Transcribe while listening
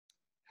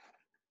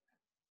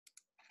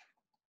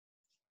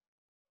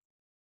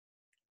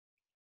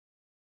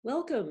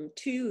Welcome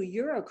to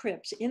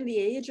Eurocrypt in the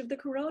age of the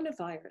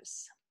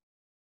coronavirus.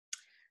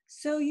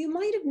 So you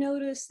might have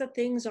noticed that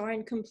things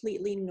aren't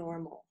completely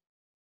normal,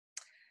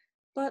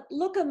 but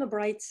look on the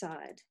bright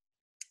side.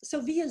 So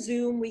via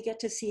Zoom, we get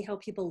to see how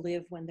people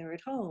live when they're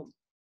at home.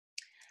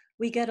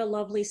 We get a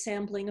lovely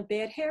sampling of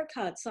bad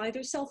haircuts,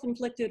 either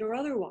self-inflicted or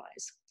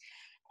otherwise.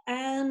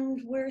 And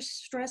we're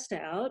stressed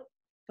out,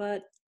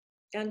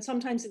 and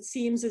sometimes it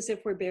seems as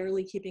if we're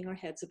barely keeping our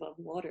heads above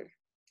water.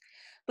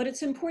 But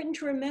it's important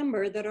to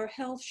remember that our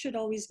health should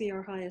always be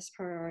our highest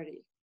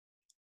priority.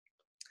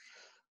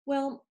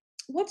 Well,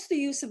 what's the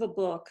use of a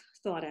book,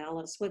 thought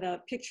Alice,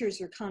 without pictures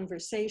or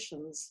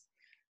conversations?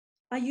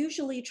 I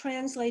usually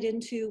translate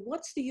into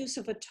what's the use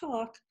of a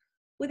talk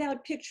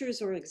without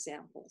pictures or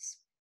examples?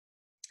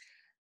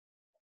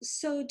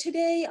 So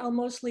today I'll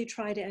mostly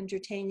try to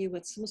entertain you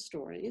with some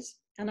stories,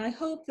 and I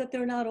hope that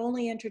they're not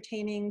only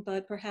entertaining,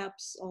 but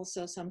perhaps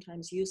also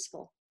sometimes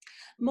useful.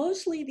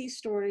 Mostly these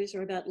stories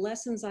are about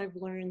lessons I've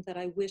learned that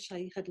I wish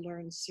I had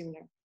learned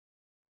sooner.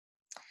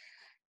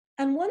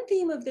 And one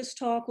theme of this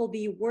talk will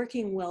be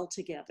working well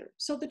together.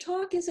 So the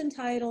talk is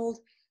entitled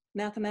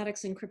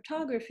Mathematics and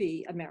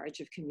Cryptography, a Marriage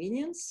of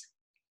Convenience.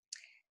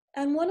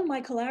 And one of my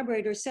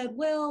collaborators said,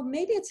 well,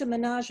 maybe it's a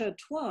menage a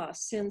trois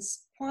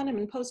since quantum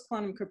and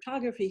post-quantum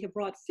cryptography have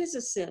brought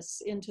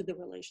physicists into the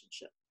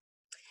relationship.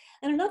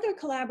 And another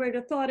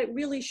collaborator thought it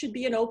really should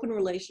be an open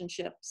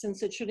relationship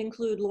since it should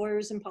include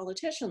lawyers and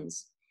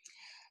politicians.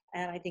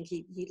 And I think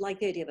he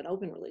liked the idea of an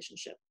open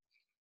relationship.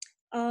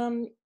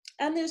 And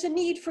there's a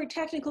need for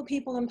technical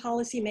people and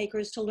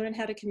policymakers to learn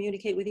how to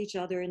communicate with each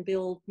other and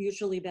build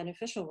mutually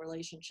beneficial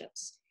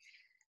relationships.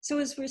 So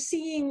as we're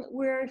seeing,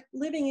 we're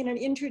living in an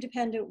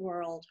interdependent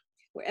world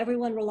where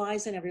everyone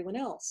relies on everyone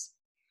else.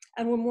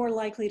 And we're more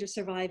likely to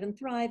survive and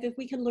thrive if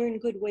we can learn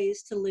good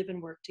ways to live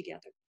and work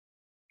together.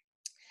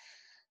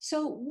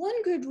 So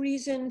one good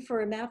reason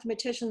for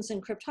mathematicians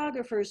and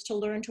cryptographers to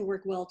learn to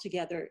work well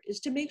together is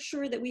to make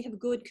sure that we have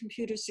good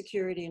computer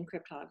security in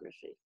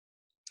cryptography.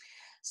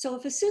 So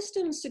if a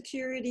system's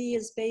security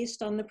is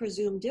based on the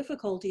presumed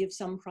difficulty of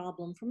some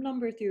problem from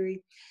number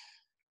theory,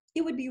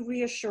 it would be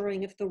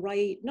reassuring if the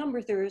right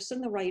number theorists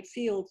in the right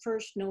field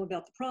first know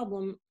about the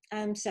problem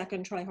and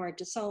second try hard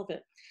to solve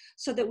it,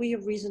 so that we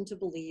have reason to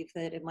believe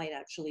that it might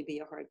actually be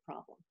a hard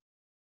problem.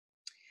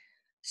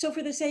 So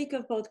for the sake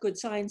of both good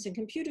science and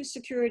computer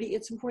security,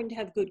 it's important to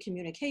have good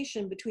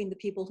communication between the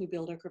people who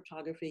build our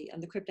cryptography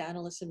and the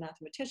cryptanalysts and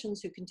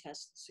mathematicians who can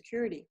test the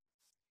security.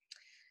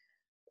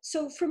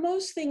 So for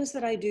most things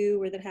that I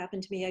do or that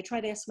happen to me, I try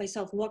to ask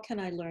myself, what can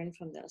I learn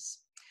from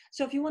this?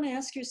 So if you want to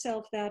ask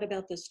yourself that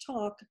about this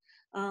talk,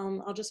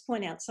 I'll just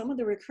point out some of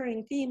the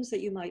recurring themes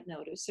that you might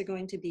notice are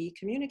going to be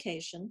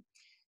communication,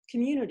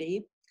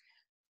 community,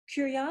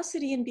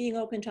 curiosity and being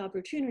open to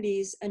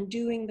opportunities, and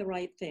doing the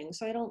right thing.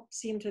 So I don't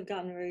seem to have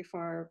gotten very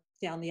far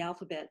down the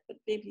alphabet, but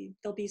maybe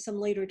there'll be some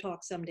later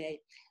talk someday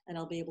and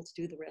I'll be able to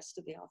do the rest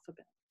of the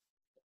alphabet.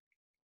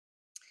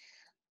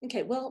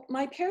 Okay, well,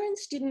 my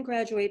parents didn't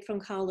graduate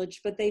from college,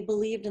 but they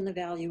believed in the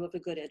value of a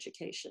good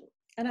education.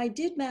 And I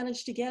did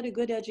manage to get a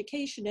good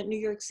education at New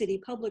York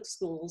City public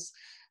schools,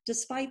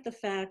 despite the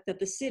fact that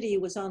the city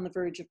was on the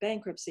verge of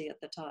bankruptcy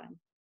at the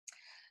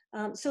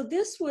time. So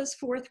this was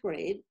fourth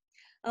grade.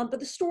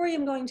 But the story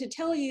I'm going to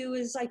tell you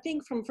is, I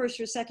think, from first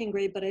or second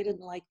grade, but I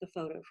didn't like the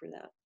photo for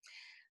that.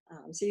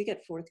 So you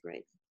get fourth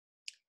grade.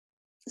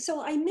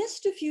 So I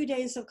missed a few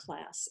days of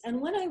class.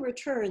 And when I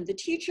returned, the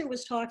teacher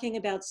was talking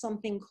about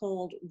something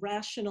called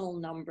rational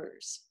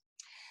numbers.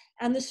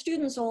 And the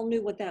students all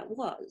knew what that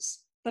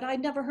was. But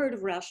I'd never heard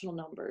of rational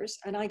numbers.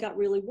 And I got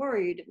really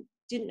worried,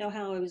 didn't know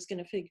how I was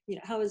going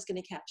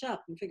to catch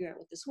up and figure out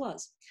what this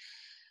was.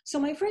 So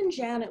my friend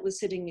Janet was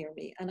sitting near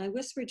me, and I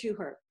whispered to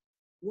her,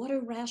 "What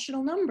are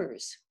rational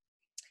numbers?"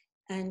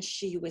 And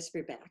she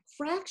whispered back,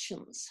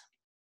 "Fractions."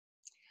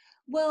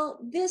 Well,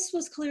 this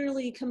was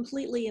clearly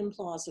completely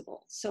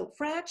implausible. So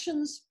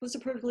fractions was a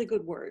perfectly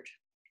good word.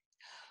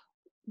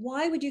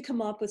 Why would you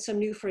come up with some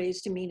new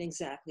phrase to mean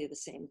exactly the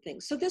same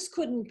thing? So this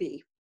couldn't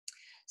be.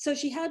 So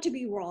she had to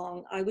be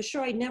wrong. I was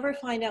sure I'd never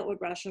find out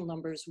what rational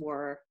numbers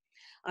were.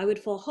 I would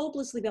fall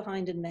hopelessly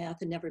behind in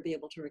math and never be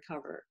able to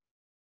recover.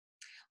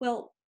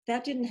 Well,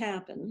 that didn't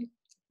happen,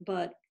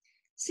 but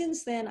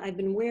since then, I've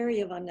been wary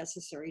of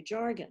unnecessary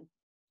jargon.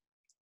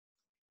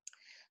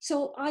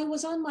 So I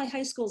was on my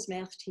high school's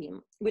math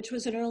team, which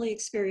was an early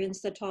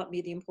experience that taught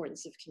me the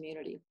importance of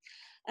community.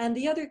 And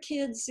the other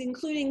kids,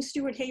 including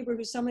Stuart Haber,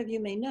 who some of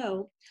you may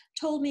know,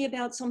 told me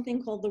about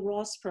something called the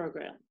Ross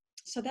program.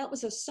 So that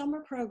was a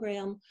summer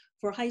program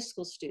for high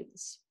school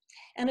students.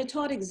 And it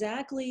taught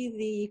exactly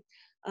the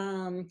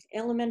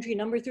elementary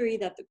number theory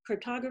that the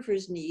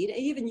cryptographers need. It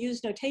even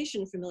used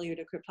notation familiar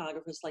to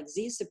cryptographers like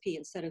Z sub p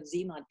instead of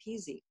Z mod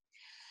PZ.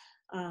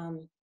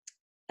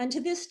 And to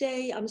this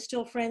day, I'm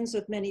still friends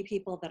with many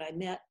people that I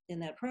met in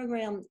that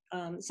program.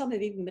 Some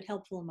have even been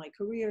helpful in my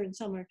career, and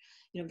some are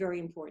very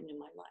important in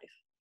my life.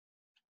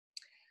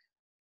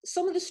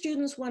 Some of the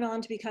students went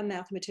on to become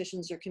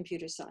mathematicians or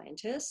computer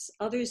scientists.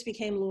 Others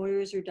became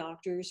lawyers or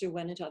doctors or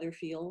went into other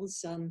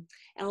fields.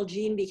 Al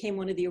Jean became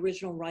one of the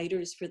original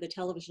writers for the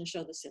television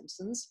show The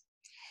Simpsons.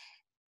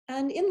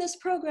 And in this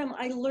program,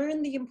 I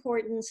learned the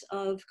importance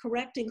of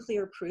correct and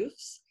clear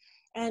proofs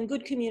and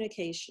good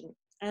communication.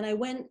 And I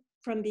went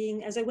from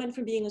being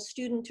a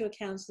student to a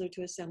counselor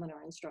to a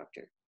seminar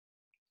instructor.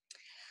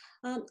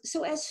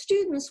 So as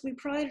students, we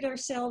prided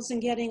ourselves in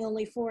getting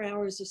only 4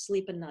 hours of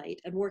sleep a night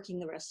and working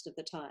the rest of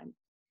the time.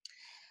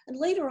 And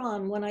later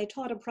on, when I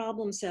taught a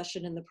problem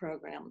session in the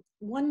program,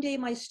 one day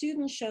my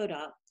students showed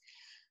up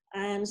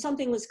and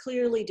something was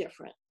clearly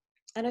different.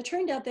 And it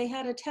turned out they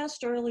had a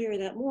test earlier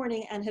that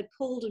morning and had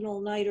pulled an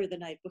all-nighter the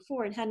night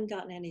before and hadn't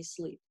gotten any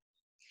sleep.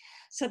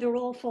 So they were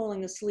all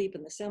falling asleep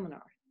in the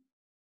seminar.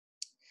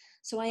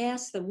 So I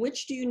asked them,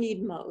 which do you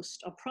need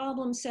most, a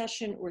problem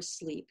session or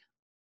sleep?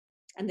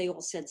 And they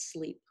all said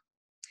sleep.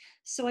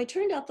 So I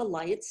turned out the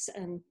lights,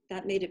 and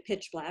that made it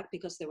pitch black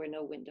because there were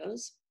no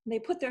windows. And they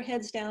put their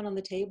heads down on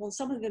the table, and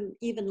some of them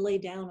even lay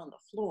down on the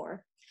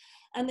floor,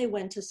 and they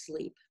went to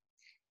sleep.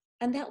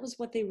 And that was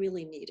what they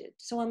really needed.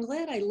 So I'm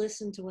glad I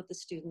listened to what the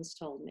students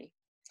told me.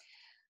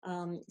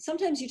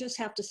 Sometimes you just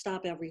have to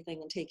stop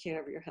everything and take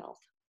care of your health.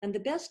 And the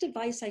best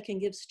advice I can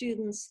give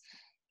students,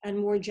 and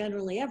more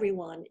generally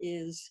everyone,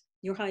 is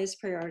your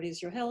highest priority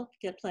is your health,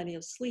 get plenty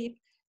of sleep,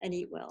 and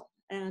eat well.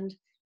 And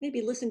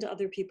maybe listen to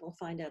other people,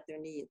 find out their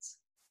needs.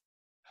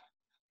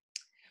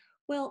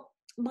 Well,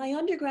 my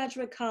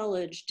undergraduate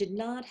college did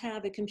not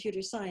have a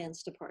computer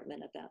science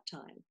department at that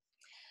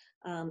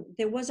time.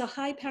 There was a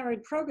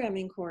high-powered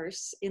programming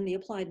course in the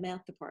applied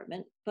math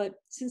department, but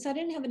since I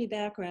didn't have any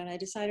background, I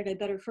decided I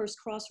better first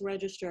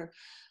cross-register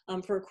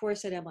for a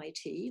course at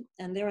MIT,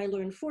 and there I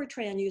learned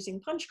Fortran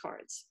using punch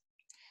cards.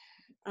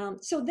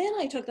 So then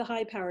I took the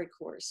high-powered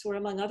course, where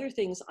among other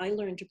things, I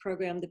learned to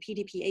program the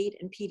PDP-8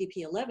 and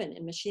PDP-11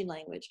 in machine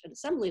language and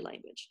assembly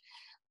language,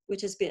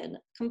 which has been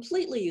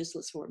completely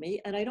useless for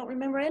me, and I don't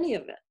remember any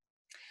of it.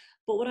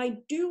 But what I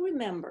do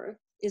remember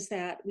is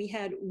that we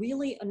had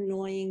really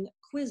annoying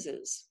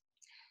quizzes,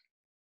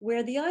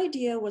 where the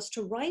idea was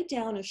to write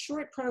down a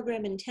short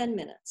program in 10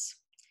 minutes.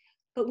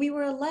 But we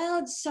were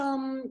allowed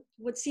some,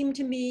 what seemed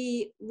to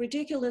me,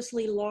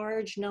 ridiculously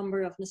large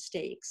number of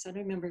mistakes. I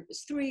don't remember if it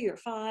was 3 or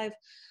 5.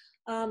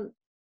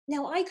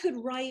 Now I could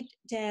write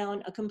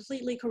down a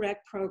completely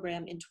correct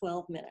program in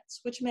 12 minutes,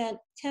 which meant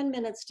 10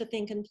 minutes to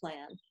think and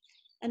plan,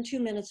 and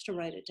 2 minutes to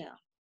write it down.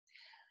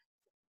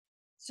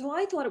 So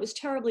I thought it was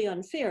terribly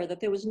unfair that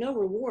there was no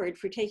reward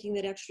for taking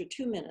that extra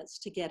 2 minutes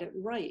to get it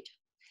right.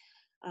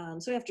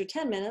 So after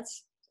 10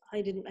 minutes, I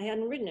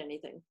hadn't written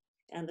anything,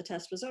 and the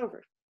test was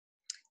over.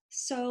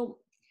 So,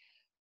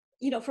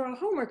 for our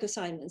homework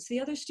assignments,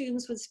 the other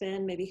students would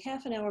spend maybe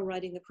half an hour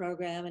writing the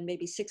program and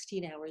maybe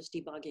 16 hours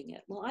debugging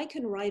it. Well, I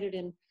can write it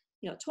in,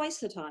 twice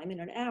the time, in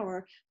an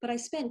hour, but I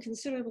spend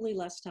considerably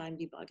less time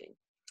debugging.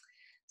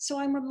 So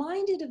I'm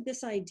reminded of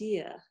this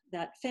idea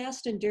that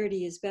fast and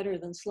dirty is better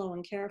than slow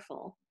and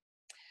careful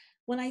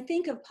when I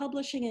think of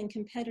publishing in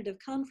competitive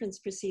conference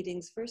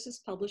proceedings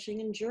versus publishing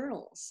in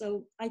journals.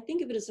 So I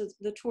think of it as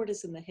the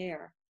tortoise and the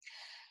hare.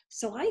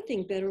 So I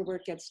think better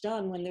work gets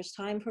done when there's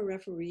time for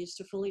referees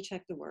to fully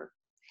check the work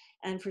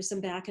and for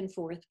some back and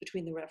forth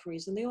between the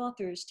referees and the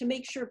authors to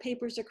make sure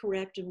papers are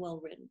correct and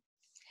well written.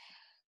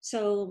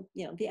 So,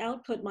 the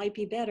output might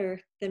be better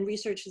than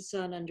research that's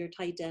done under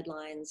tight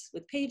deadlines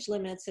with page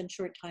limits and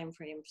short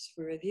timeframes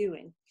for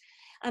reviewing.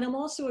 And I'm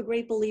also a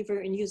great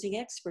believer in using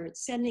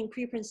experts, sending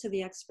preprints to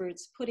the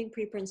experts, putting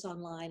preprints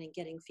online and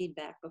getting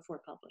feedback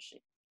before publishing.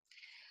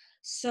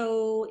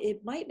 So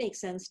it might make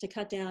sense to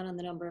cut down on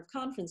the number of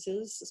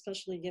conferences,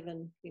 especially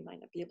given we might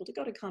not be able to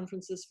go to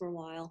conferences for a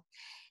while,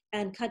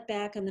 and cut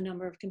back on the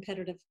number of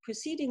competitive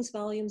proceedings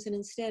volumes and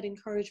instead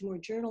encourage more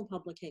journal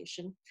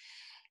publication.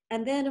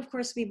 And then, of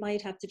course, we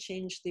might have to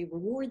change the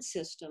reward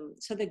system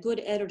so that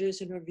good editors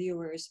and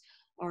reviewers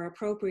are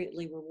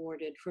appropriately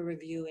rewarded for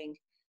reviewing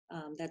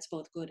that's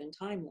both good and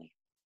timely.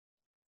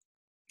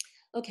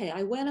 Okay,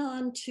 I went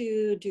on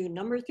to do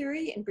number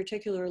theory, in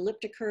particular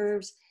elliptic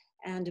curves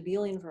and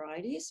abelian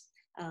varieties,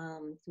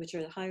 which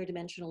are the higher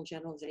dimensional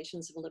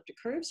generalizations of elliptic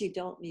curves. You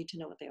don't need to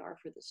know what they are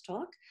for this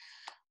talk.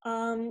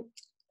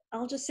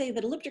 I'll just say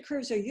that elliptic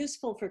curves are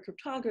useful for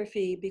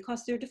cryptography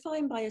because they're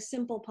defined by a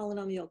simple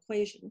polynomial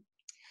equation.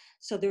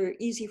 So they're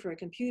easy for a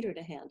computer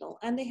to handle,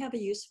 and they have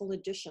a useful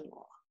addition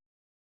law.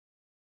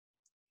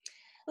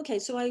 Okay,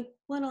 so I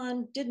went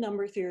on, did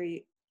number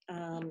theory.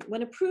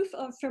 When a proof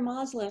of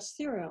Fermat's last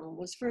theorem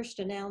was first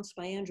announced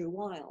by Andrew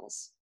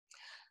Wiles,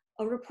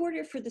 a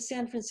reporter for the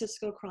San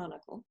Francisco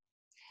Chronicle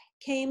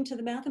came to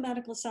the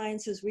Mathematical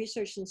Sciences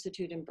Research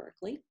Institute in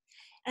Berkeley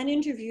and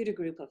interviewed a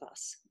group of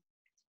us.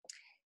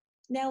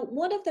 Now,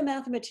 one of the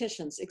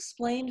mathematicians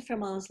explained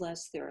Fermat's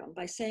last theorem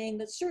by saying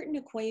that certain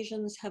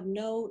equations have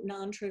no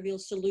non-trivial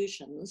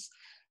solutions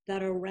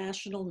that are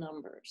rational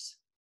numbers.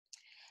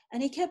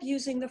 And he kept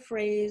using the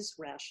phrase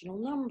rational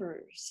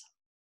numbers.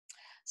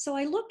 So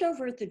I looked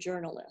over at the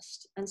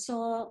journalist and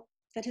saw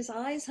that his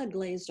eyes had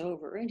glazed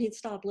over and he'd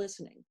stopped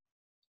listening.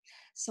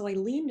 So I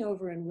leaned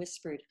over and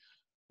whispered,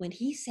 "When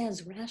he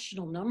says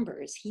rational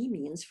numbers, he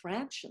means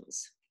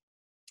fractions."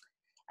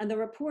 And the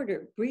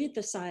reporter breathed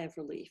a sigh of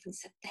relief and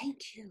said,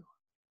 "Thank you."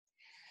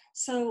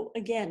 So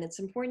again, it's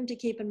important to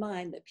keep in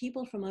mind that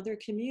people from other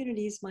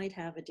communities might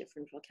have a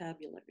different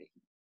vocabulary.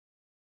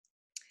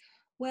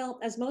 Well,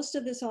 as most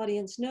of this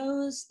audience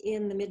knows,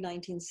 in the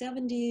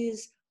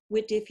mid-1970s,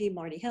 Whit Diffie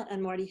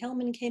and Marty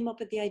Hellman came up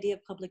with the idea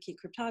of public key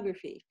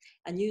cryptography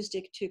and used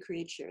it to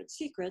create shared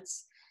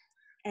secrets.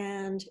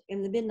 And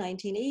in the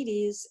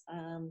mid-1980s,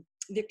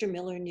 Victor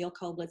Miller and Neil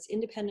Koblitz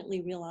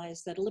independently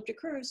realized that elliptic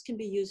curves can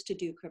be used to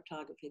do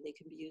cryptography. They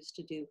can be used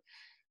to do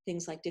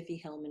things like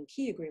Diffie-Hellman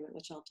key agreement,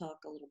 which I'll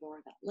talk a little more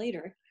about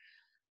later.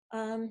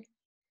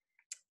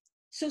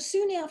 So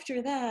soon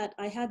after that,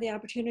 I had the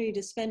opportunity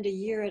to spend a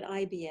year at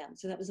IBM.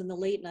 So that was in the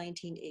late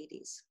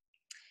 1980s.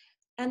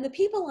 And the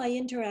people I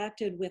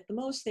interacted with the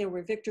most there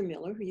were Victor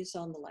Miller, who you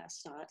saw on the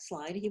last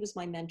slide. He was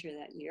my mentor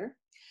that year.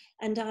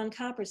 And Don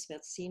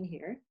Coppersmith, seen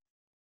here.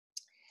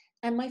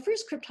 And my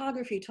first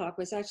cryptography talk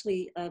was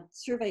actually a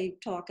survey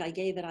talk I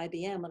gave at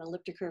IBM on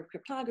elliptic curve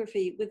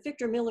cryptography with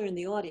Victor Miller in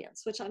the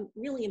audience, which I'm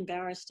really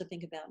embarrassed to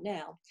think about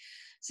now,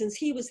 since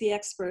he was the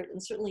expert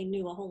and certainly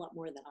knew a whole lot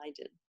more than I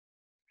did.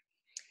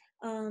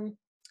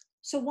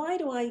 So why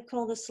do I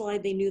call this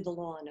slide, "They knew the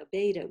law and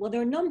obeyed it"? Well,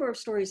 there are a number of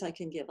stories I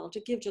can give. I'll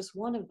give just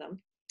one of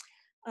them.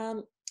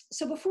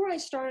 So before I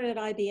started at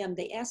IBM,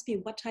 they asked me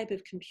what type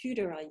of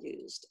computer I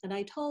used. And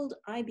I told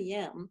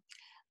IBM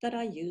that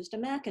I used a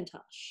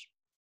Macintosh.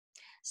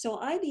 So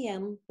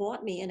IBM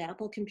bought me an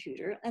Apple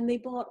computer, and they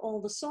bought all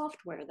the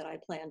software that I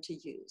planned to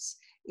use,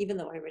 even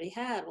though I already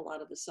had a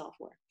lot of the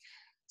software.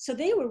 So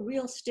they were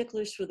real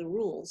sticklers for the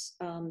rules,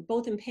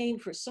 both in paying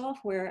for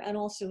software and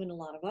also in a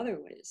lot of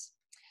other ways.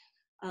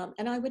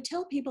 And I would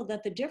tell people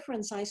that the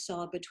difference I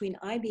saw between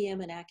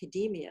IBM and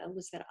academia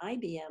was that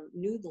IBM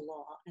knew the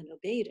law and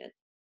obeyed it.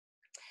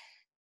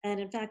 And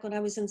in fact, when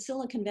I was in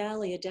Silicon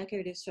Valley a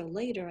decade or so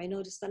later, I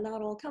noticed that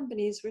not all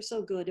companies were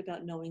so good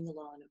about knowing the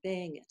law and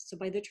obeying it. So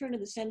by the turn of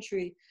the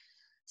century,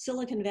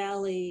 Silicon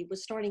Valley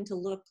was starting to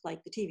look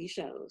like the TV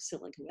show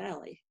Silicon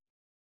Valley.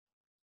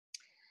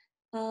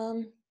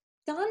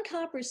 Don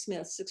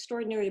Coppersmith's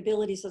extraordinary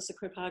abilities as a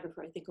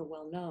cryptographer, I think, are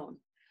well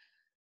known.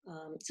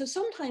 So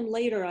sometime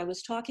later, I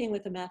was talking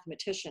with a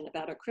mathematician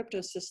about a crypto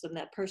system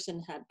that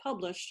person had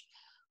published,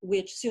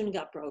 which soon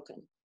got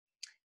broken.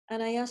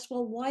 And I asked,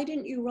 "Well, why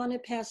didn't you run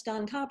it past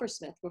Don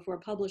Coppersmith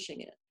before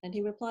publishing it?" And he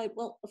replied,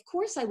 "Well, of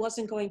course I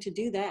wasn't going to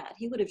do that.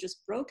 He would have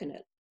just broken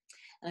it,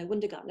 and I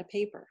wouldn't have gotten a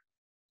paper."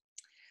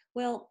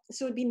 Well,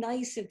 so it'd be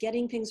nice if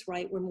getting things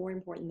right were more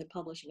important than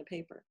publishing a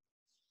paper.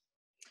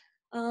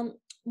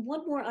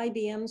 One more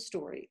IBM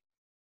story.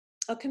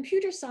 A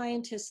computer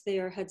scientist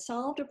there had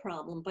solved a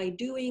problem by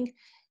doing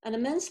an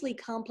immensely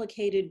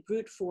complicated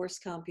brute force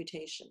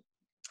computation.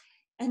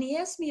 And he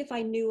asked me if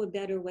I knew a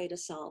better way to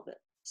solve it.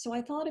 So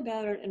I thought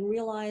about it and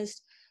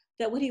realized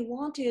that what he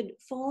wanted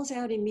falls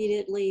out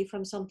immediately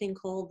from something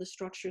called the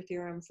structure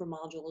theorem for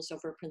modules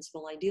over a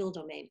principal ideal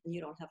domain. And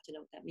you don't have to know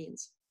what that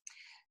means.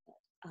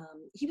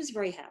 He was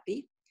very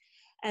happy,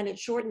 and it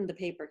shortened the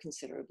paper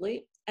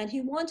considerably. And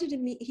he wanted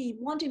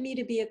me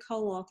to be a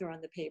co-author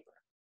on the paper.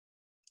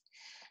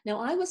 Now,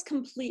 I was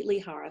completely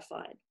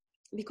horrified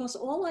because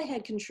all I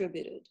had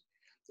contributed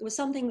was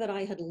something that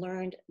I had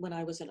learned when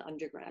I was an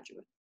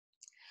undergraduate.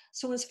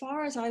 So as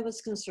far as I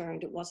was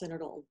concerned, it wasn't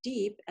at all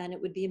deep, and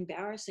it would be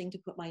embarrassing to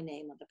put my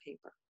name on the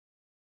paper.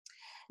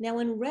 Now,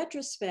 in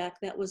retrospect,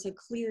 that was a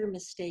clear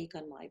mistake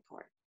on my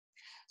part.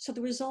 So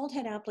the result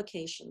had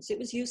applications. It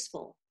was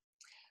useful.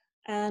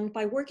 And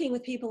by working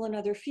with people in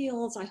other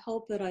fields, I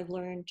hope that I've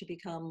learned to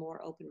become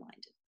more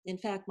open-minded. In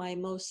fact, my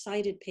most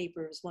cited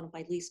paper is one of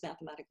my least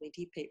mathematically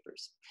deep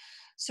papers.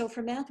 So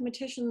for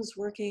mathematicians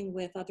working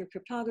with other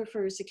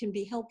cryptographers, it can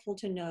be helpful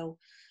to know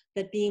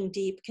that being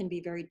deep can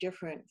be very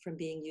different from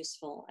being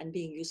useful, and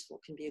being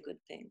useful can be a good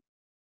thing.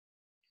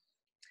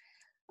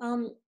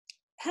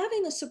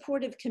 Having a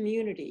supportive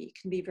community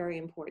can be very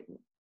important.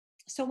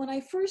 So when I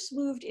first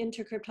moved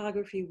into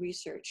cryptography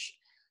research,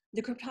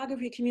 the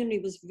cryptography community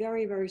was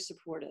very, very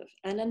supportive,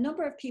 and a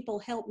number of people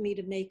helped me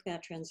to make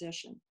that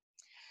transition.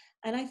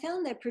 And I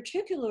found that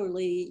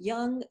particularly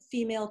young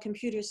female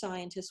computer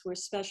scientists were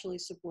especially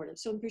supportive.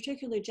 So in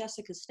particular,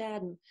 Jessica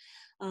Stadden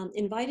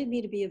invited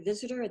me to be a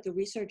visitor at the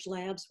research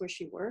labs where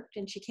she worked,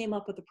 and she came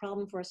up with a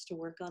problem for us to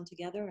work on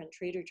together on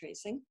traitor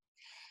tracing.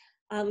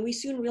 We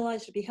soon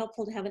realized it'd be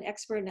helpful to have an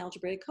expert in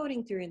algebraic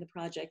coding theory in the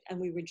project, and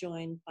we were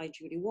joined by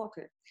Judy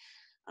Walker.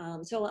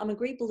 So I'm a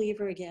great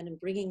believer, again, in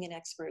bringing in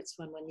experts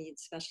when one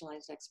needs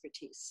specialized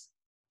expertise.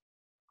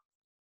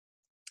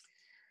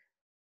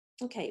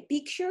 Okay, be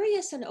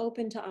curious and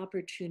open to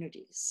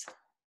opportunities.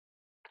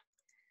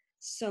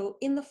 So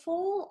in the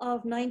fall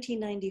of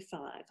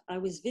 1995, I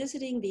was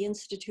visiting the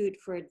Institute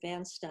for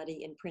Advanced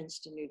Study in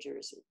Princeton, New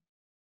Jersey.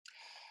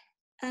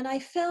 And I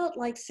felt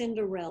like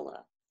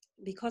Cinderella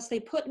because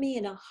they put me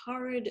in a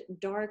horrid,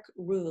 dark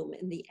room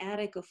in the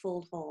attic of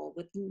Fold Hall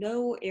with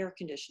no air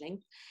conditioning.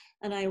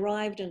 And I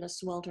arrived in a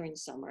sweltering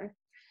summer.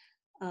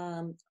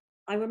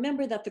 I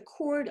remember that the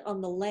cord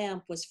on the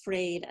lamp was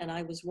frayed and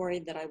I was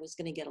worried that I was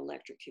going to get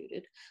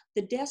electrocuted.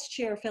 The desk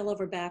chair fell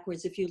over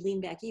backwards if you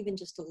lean back even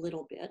just a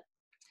little bit.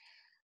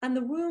 And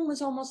the room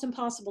was almost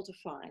impossible to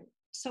find.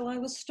 So I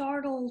was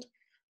startled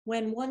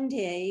when one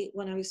day,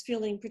 when I was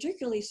feeling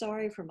particularly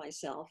sorry for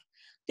myself,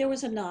 there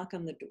was a knock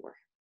on the door.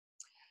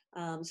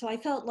 So I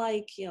felt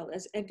like, you know,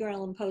 as Edgar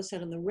Allan Poe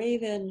said in The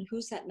Raven,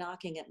 who's that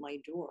knocking at my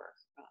door?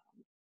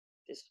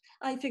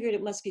 I figured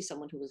it must be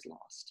someone who was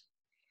lost.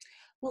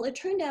 Well, it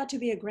turned out to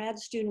be a grad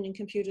student in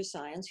computer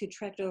science who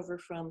trekked over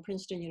from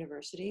Princeton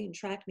University and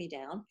tracked me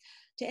down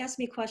to ask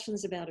me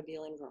questions about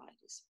abelian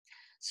varieties.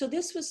 So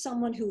this was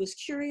someone who was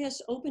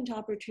curious, open to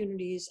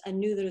opportunities, and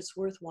knew that it's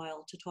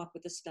worthwhile to talk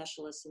with a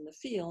specialist in the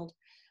field.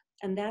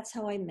 And that's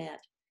how I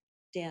met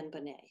Dan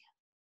Bonnet.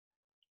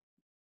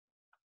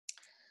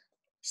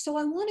 So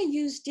I want to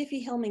use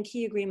Diffie-Hellman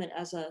key agreement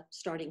as a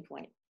starting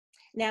point.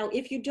 Now,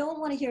 if you don't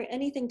want to hear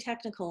anything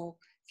technical,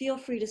 feel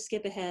free to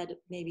skip ahead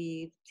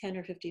maybe 10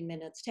 or 15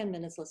 minutes, 10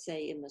 minutes, let's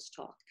say, in this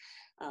talk.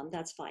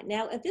 That's fine.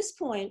 Now, at this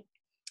point,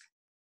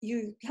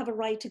 you have a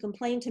right to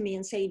complain to me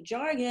and say,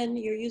 jargon,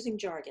 you're using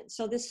jargon.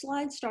 So this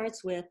slide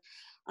starts with,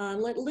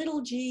 let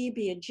little g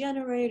be a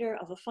generator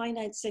of a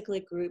finite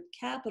cyclic group,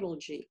 capital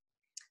G.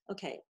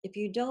 Okay, if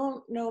you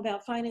don't know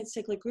about finite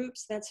cyclic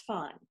groups, that's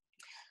fine.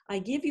 I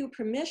give you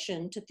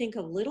permission to think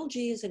of little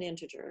g as an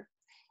integer.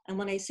 And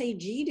when I say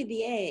g to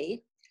the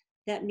a,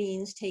 that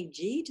means take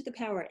g to the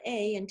power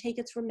a and take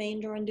its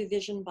remainder on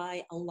division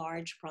by a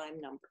large prime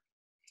number.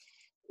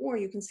 Or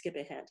you can skip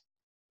ahead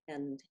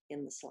and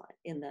in the slide,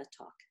 in the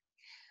talk.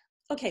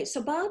 Okay,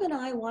 so Bob and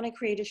I want to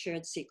create a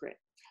shared secret.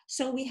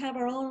 So we have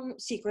our own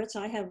secrets.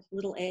 I have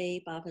little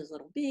a, Bob has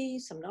little b,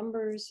 some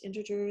numbers,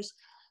 integers.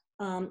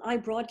 I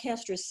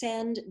broadcast or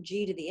send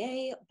g to the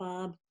a,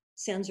 Bob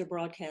sends or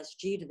broadcasts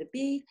g to the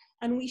b,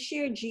 and we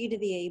share g to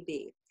the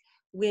ab,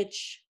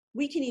 which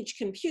we can each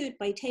compute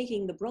by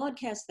taking the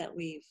broadcast that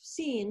we've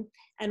seen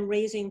and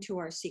raising to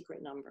our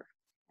secret number.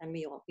 And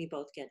we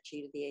both get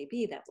g to the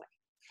ab that way.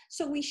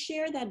 So we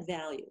share that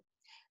value.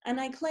 And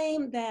I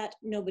claim that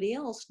nobody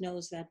else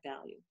knows that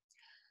value.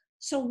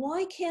 So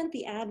why can't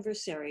the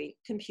adversary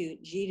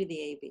compute g to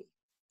the ab?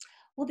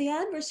 Well, the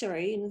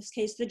adversary, in this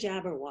case the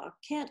Jabberwock,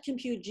 can't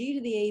compute g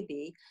to the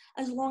ab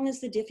as long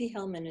as the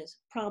Diffie-Hellman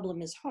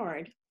problem is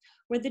hard,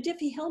 where the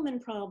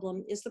Diffie-Hellman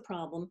problem is the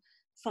problem,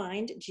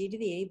 find g to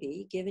the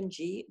ab, given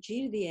g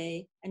to the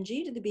a, and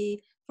g to the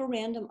b for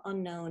random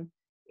unknown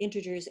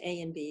integers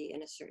a and b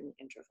in a certain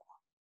interval.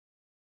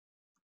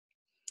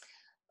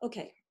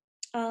 Okay.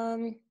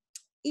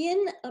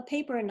 In a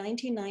paper in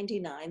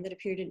 1999 that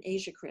appeared in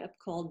Eurocrypt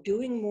called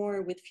Doing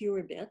More with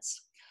Fewer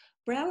Bits,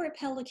 Brouwer,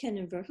 Pelikan,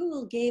 and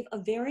Verhoeven gave a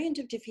variant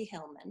of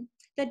Diffie-Hellman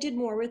that did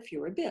more with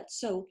fewer bits.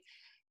 So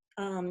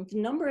the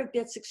number of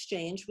bits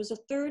exchanged was a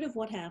third of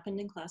what happened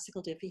in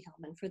classical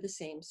Diffie-Hellman for the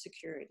same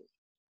security.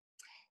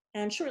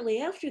 And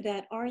shortly after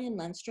that, Arjen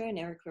Lenstra and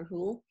Erik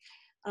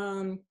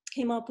Verhoeven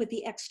came up with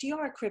the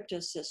XTR crypto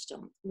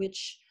system,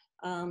 which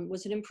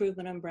was an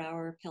improvement on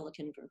Brouwer,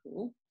 Pelikan,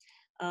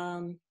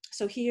 Verhoeven.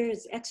 So here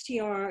is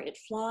XTR, it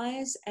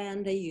flies,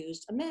 and they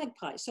used a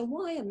magpie. So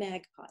why a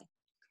magpie?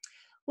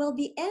 Well,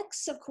 the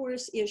X, of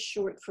course, is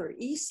short for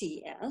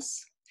ECS.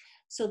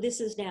 So this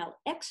is now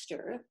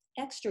Exter.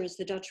 Exter is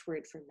the Dutch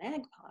word for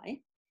magpie.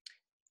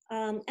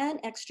 And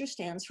Exter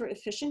stands for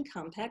efficient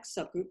compact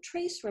subgroup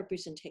trace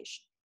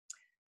representation.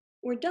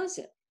 Or does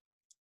it?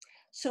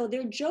 So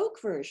their joke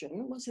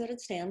version was that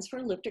it stands for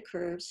elliptic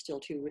curves, still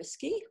too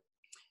risky,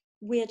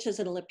 which as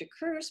an elliptic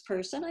curves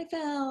person, I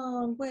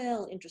found,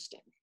 well,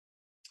 interesting.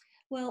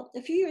 Well,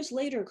 a few years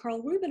later,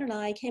 Carl Rubin and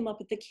I came up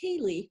with the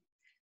Cayley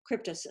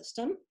crypto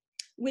system,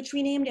 which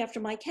we named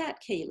after my cat,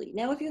 Cayley.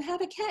 Now, if you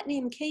have a cat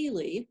named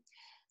Cayley,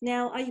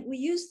 now I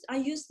used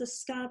the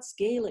Scots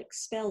Gaelic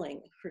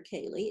spelling for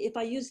Cayley. If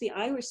I used the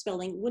Irish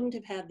spelling, it wouldn't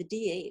have had the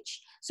DH,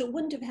 so it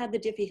wouldn't have had the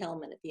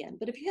Diffie-Hellman at the end.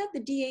 But if you have the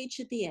DH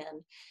at the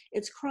end,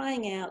 it's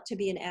crying out to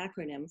be an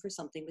acronym for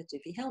something with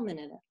Diffie-Hellman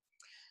in it.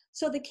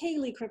 So the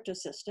Cayley crypto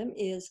system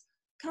is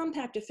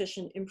compact,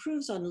 efficient,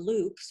 improves on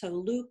Luke. So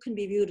Luke can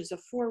be viewed as a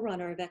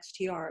forerunner of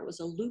XTR. It was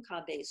a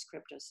Luca-based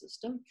crypto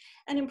system,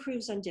 and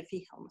improves on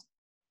Diffie-Hellman.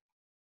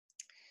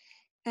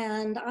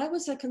 And I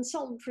was a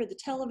consultant for the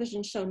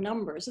television show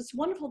Numbers. It's a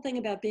wonderful thing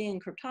about being in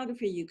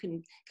cryptography. You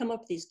can come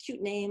up with these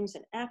cute names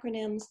and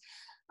acronyms.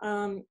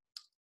 And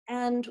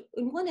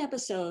in one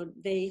episode,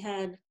 they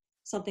had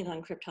something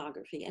on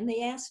cryptography, and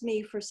they asked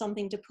me for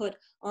something to put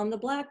on the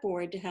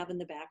blackboard to have in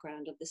the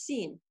background of the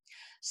scene.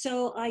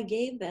 So I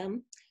gave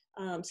them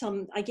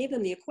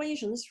the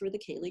equations for the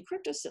Cayley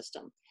crypto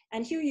system.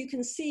 And here you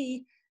can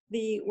see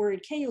the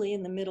word Cayley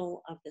in the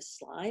middle of this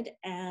slide,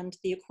 and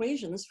the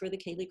equations for the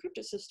Cayley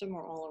crypto system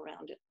are all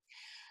around it.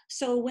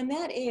 So when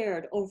that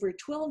aired, over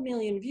 12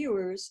 million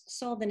viewers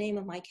saw the name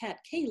of my cat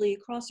Cayley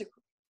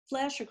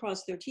flash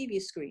across their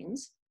TV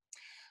screens,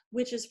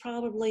 which is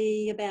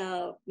probably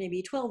about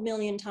maybe 12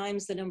 million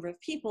times the number of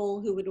people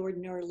who would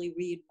ordinarily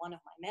read one of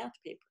my math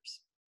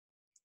papers.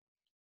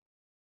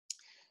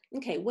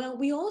 Okay, well,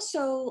 we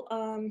also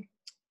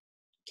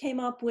came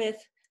up with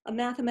a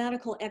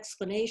mathematical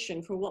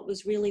explanation for what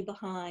was really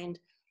behind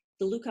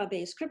the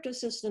Luca-based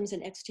cryptosystems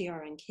in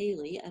XTR and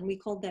Cayley, and we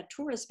called that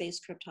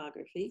torus-based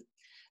cryptography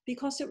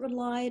because it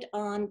relied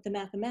on the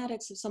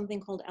mathematics of something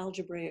called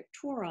algebraic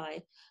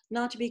tori,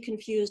 not to be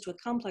confused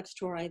with complex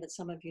tori that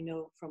some of you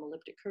know from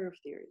elliptic curve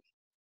theory.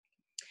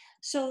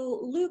 So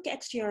Luke,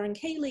 XTR, and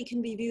Cayley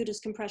can be viewed as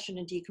compression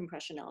and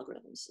decompression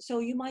algorithms. So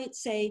you might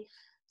say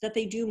that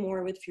they do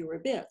more with fewer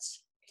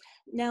bits.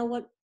 Now,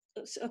 what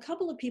a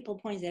couple of people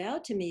pointed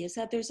out to me is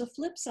that there's a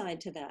flip side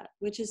to that,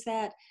 which is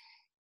that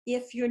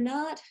if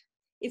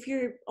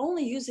you're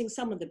only using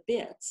some of the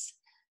bits,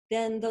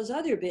 then those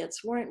other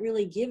bits weren't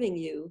really giving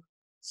you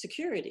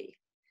security.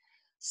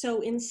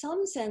 So in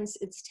some sense,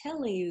 it's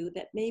telling you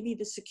that maybe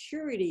the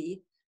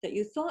security that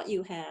you thought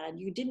you had,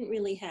 you didn't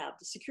really have.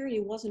 The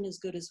security wasn't as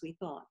good as we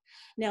thought.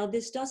 Now,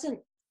 this doesn't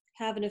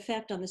have an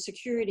effect on the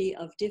security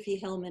of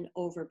Diffie-Hellman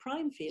over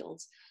prime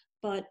fields,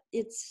 but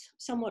it's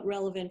somewhat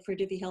relevant for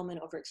Diffie-Hellman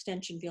over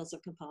extension fields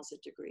of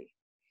composite degree.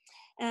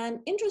 And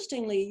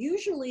interestingly,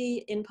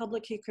 usually in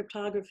public key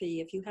cryptography,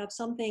 if you have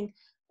something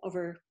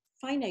over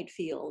finite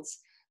fields,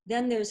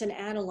 then there's an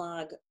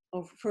analog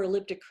for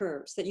elliptic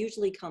curves that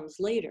usually comes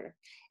later.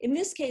 In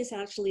this case,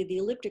 actually, the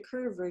elliptic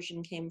curve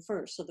version came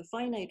first. So the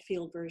finite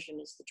field version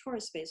is the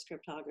torus-based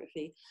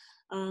cryptography.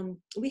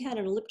 We had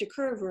an elliptic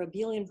curve or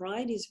abelian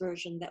varieties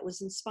version that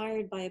was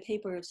inspired by a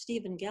paper of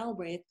Stephen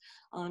Galbraith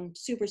on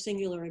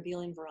supersingular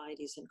abelian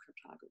varieties in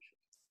cryptography.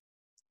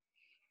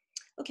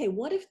 Okay,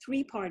 what if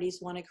three parties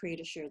want to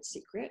create a shared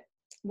secret?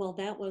 Well,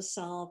 that was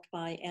solved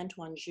by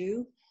Antoine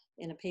Jou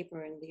in a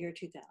paper in the year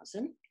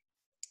 2000.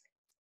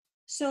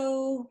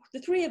 So the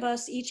three of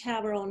us each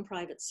have our own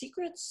private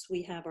secrets.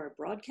 We have our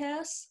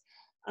broadcasts.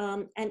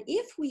 And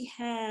if we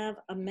have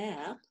a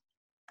map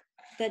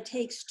that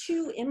takes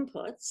two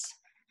inputs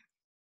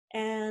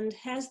and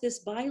has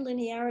this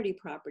bilinearity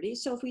property,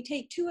 so if we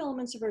take two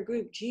elements of our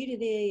group, G to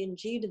the A and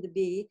G to the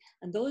B,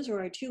 and those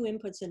are our two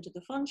inputs into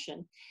the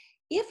function,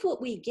 if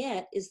what we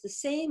get is the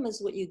same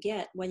as what you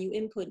get when you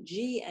input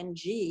G and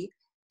G,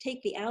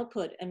 take the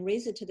output and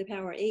raise it to the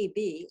power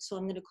AB, so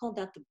I'm going to call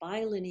that the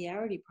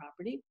bilinearity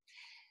property.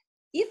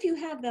 If you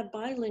have that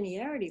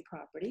bilinearity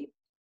property,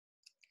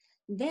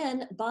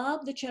 then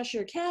Bob the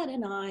Cheshire Cat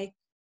and I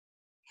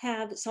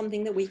have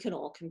something that we can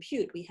all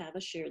compute. We have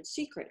a shared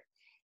secret.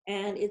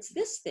 And it's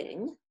this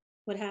thing,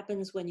 what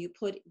happens when you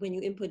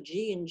input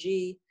G and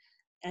G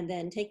and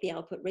then take the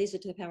output, raise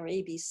it to the power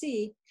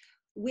ABC,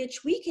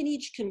 which we can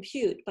each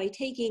compute by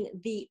taking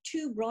the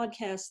two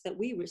broadcasts that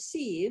we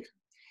receive,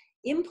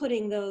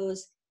 inputting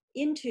those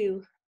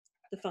into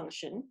the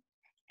function,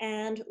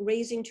 and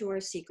raising to our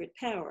secret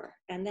power.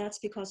 And that's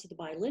because of the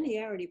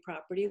bilinearity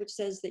property, which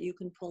says that you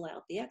can pull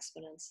out the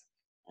exponents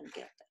and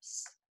get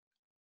this.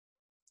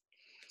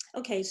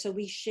 Okay, so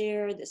we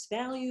share this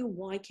value.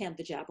 Why can't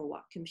the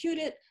Jabberwock compute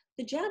it?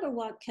 The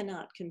Jabberwock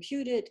cannot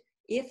compute it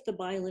if the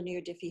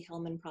bilinear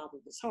Diffie-Hellman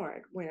problem is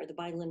hard, where the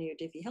bilinear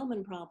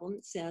Diffie-Hellman problem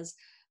says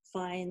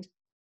find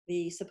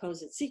the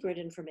supposed secret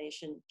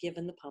information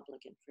given the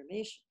public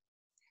information.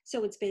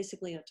 So it's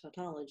basically a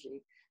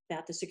tautology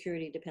that the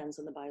security depends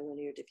on the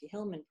bilinear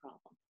Diffie-Hellman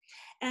problem.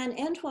 And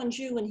Antoine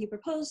Jou, when he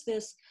proposed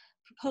this,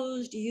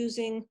 proposed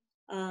using,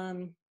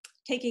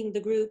 taking the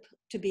group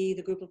to be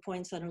the group of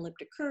points on an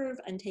elliptic curve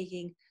and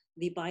taking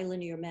the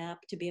bilinear map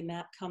to be a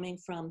map coming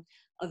from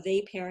a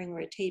they pairing or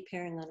a tate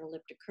pairing on an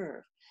elliptic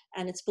curve.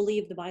 And it's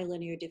believed the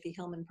bilinear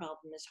Diffie-Hellman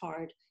problem is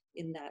hard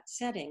in that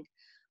setting.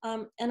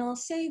 And I'll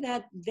say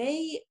that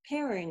they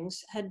pairings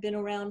had been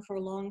around for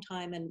a long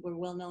time and were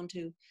well known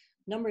to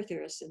number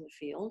theorists in the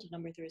field,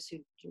 number theorists who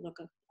look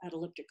at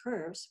elliptic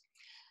curves.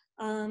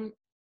 And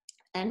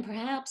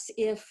perhaps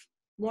if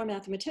more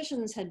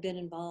mathematicians had been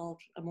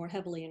involved more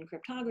heavily in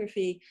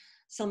cryptography,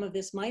 some of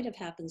this might have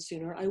happened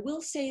sooner. I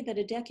will say that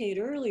a decade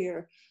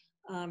earlier,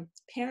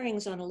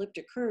 pairings on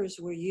elliptic curves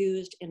were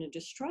used in a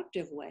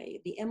destructive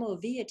way. The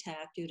MOV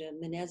attack due to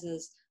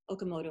Menezes,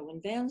 Okamoto,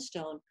 and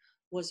Vanstone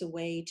was a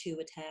way to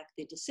attack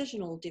the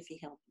decisional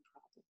Diffie-Hellman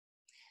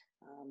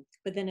problem.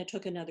 But then it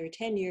took another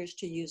 10 years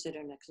to use it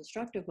in a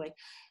constructive way.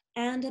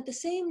 And at the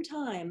same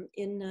time,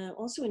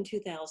 also in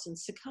 2000,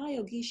 Sakai,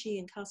 Ogishi,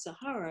 and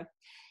Kasahara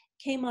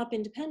came up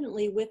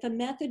independently with a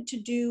method to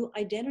do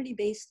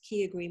identity-based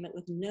key agreement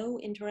with no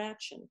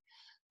interaction,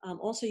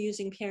 also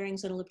using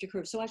pairings on elliptic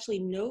curves, so actually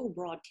no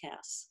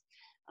broadcasts.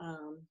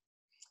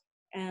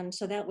 And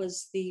so that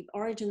was the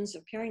origins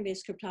of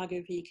pairing-based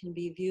cryptography can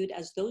be viewed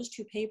as those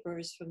two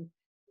papers from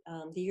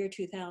the year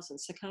 2000,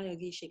 Sakai,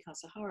 Ogishi,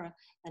 Kasahara,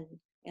 and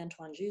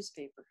Antoine Jou's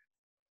paper.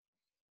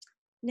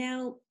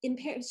 Now,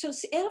 so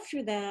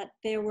after that,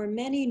 there were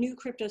many new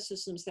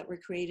cryptosystems that were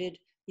created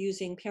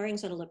using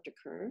pairings on elliptic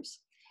curves.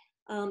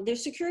 Their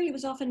security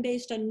was often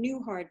based on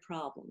new hard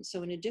problems.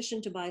 So in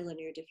addition to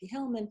bilinear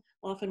Diffie-Hellman,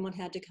 often one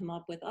had to come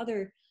up with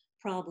other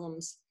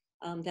problems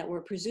that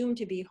were presumed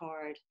to be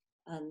hard.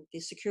 The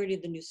security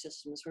of the new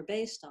systems were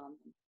based on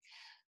them.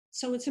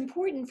 So it's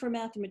important for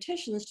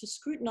mathematicians to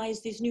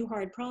scrutinize these new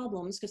hard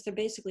problems, because they're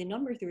basically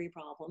number theory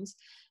problems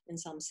in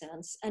some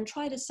sense, and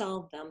try to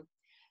solve them.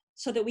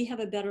 so that we have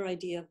a better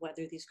idea of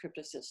whether these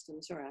crypto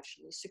systems are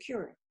actually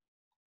secure.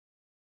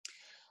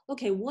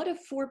 Okay, what if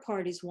 4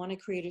 parties want to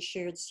create a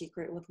shared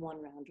secret with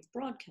 1 round of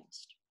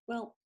broadcast?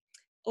 Well,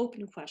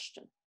 open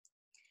question.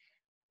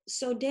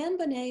 So Dan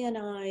Bonet and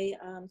I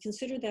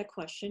considered that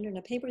question in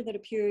a paper that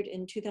appeared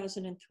in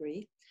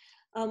 2003.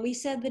 We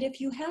said that if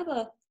you have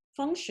a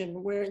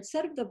function where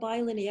instead of the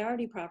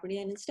bilinearity property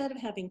and instead of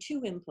having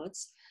 2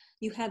 inputs,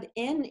 you have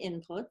n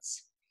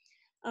inputs,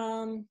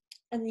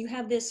 and you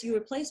have this, you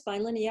replace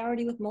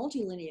bilinearity with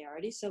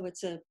multilinearity, so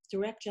it's a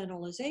direct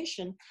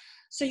generalization.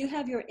 So you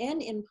have your n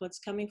inputs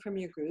coming from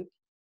your group.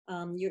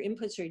 Your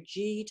inputs are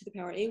g to the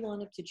power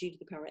a1 up to g to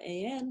the power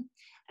an,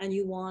 and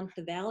you want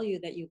the value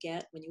that you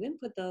get when you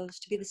input those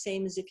to be the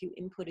same as if you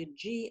inputted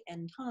g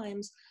n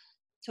times,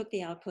 took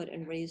the output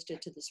and raised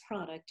it to this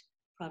product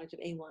of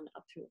a1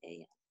 up through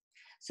an.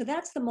 So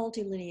that's the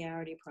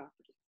multilinearity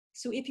property.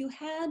 So if you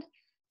had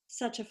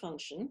such a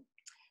function,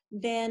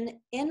 then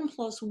n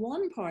plus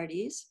 1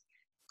 parties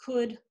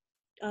could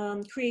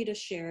create a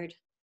shared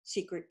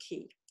secret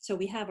key. So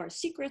we have our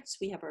secrets,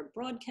 we have our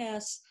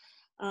broadcasts,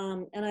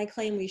 and I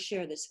claim we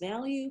share this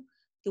value.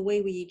 The way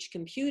we each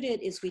compute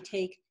it is we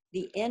take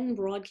the n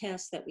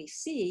broadcasts that we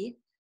see,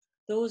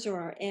 those are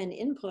our n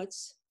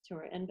inputs to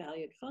our n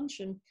valued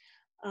function,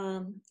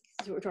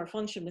 to our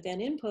function with n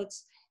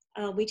inputs.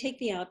 We take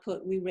the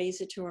output, we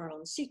raise it to our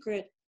own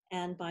secret,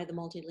 and by the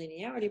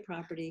multilinearity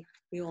property,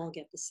 we all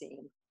get the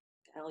same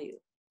value.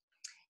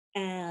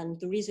 And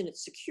the reason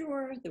it's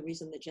secure, the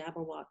reason the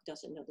Jabberwock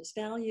doesn't know this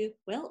value,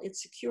 well,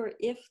 it's secure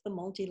if the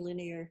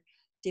multilinear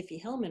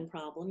Diffie-Hellman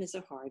problem is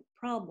a hard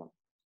problem.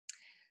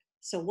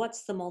 So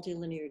what's the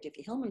multilinear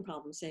Diffie-Hellman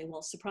problem say?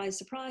 Well, surprise,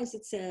 surprise,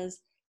 it says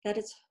that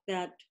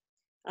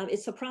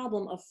it's a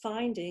problem of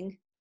finding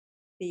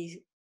the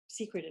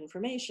secret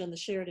information, the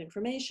shared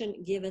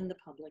information, given the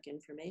public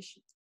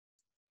information.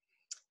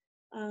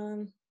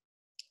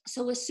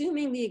 So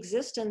assuming the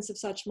existence of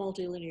such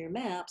multilinear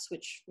maps,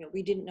 which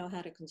we didn't know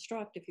how to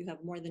construct if you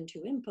have more than 2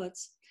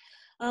 inputs,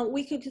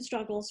 we could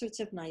construct all sorts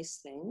of nice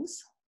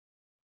things.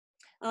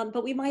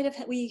 But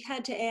we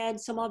had to add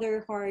some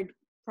other hard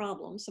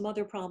problems, some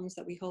other problems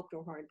that we hoped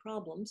were hard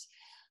problems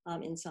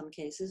in some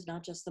cases,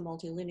 not just the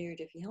multilinear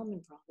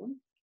Diffie-Hellman problem.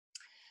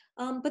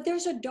 But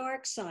there's a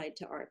dark side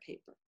to our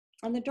paper.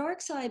 And the dark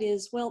side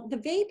is, well,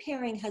 the Weil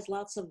pairing has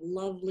lots of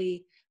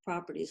lovely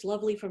properties,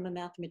 lovely from a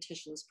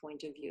mathematician's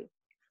point of view.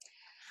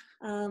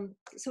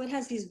 So it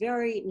has these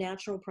very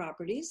natural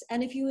properties.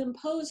 And if you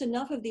impose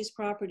enough of these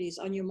properties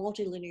on your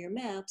multilinear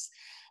maps,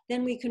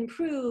 then we can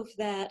prove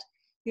that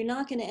you're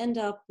not going to end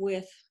up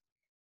with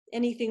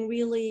anything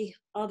really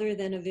other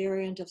than a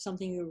variant of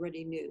something you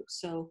already knew.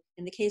 So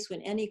in the case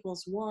when n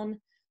equals 1,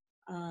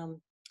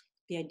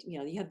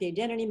 you have the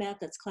identity map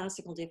that's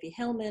classical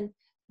Diffie-Hellman.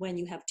 When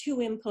you have 2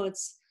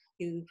 inputs,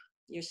 you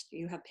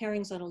have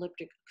pairings on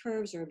elliptic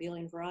curves or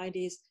abelian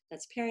varieties.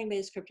 That's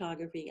pairing-based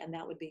cryptography, and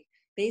that would be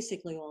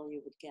basically all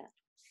you would get.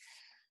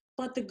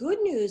 But the good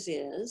news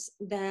is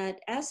that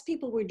as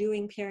people were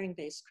doing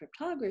pairing-based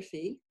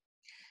cryptography,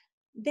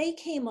 they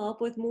came up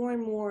with more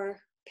and more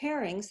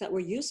pairings that were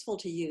useful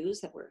to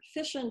use, that were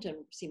efficient and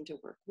seemed to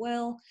work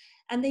well,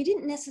 and they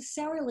didn't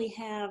necessarily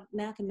have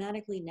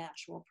mathematically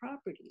natural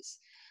properties.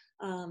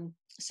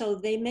 So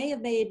they may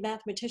have made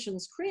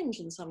mathematicians cringe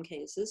in some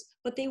cases,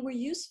 but they were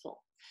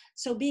useful.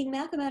 So being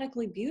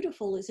mathematically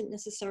beautiful isn't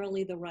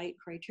necessarily the right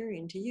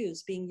criterion to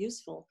use. Being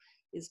useful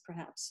is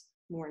perhaps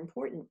more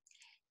important.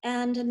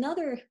 And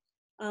another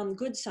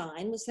good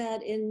sign was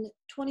that in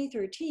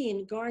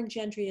 2013, Garg,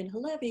 Gentry, and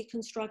Halevi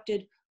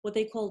constructed what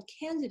they called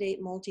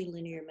candidate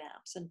multilinear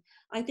maps. And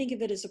I think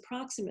of it as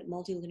approximate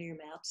multilinear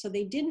maps. So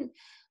they didn't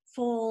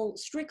fall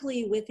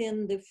strictly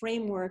within the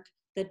framework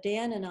that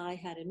Dan and I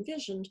had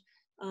envisioned,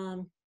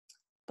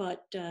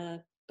 but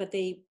they're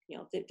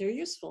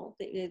useful.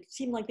 It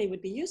seemed like they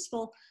would be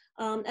useful,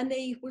 and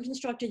they were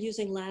constructed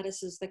using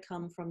lattices that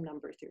come from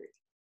number theory.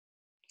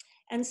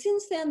 And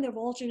since then, there have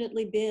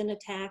alternately been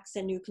attacks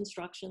and new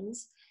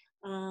constructions.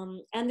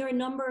 And there are a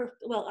number,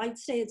 well, I'd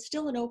say it's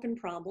still an open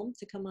problem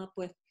to come up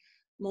with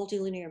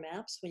multilinear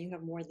maps when you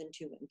have more than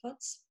 2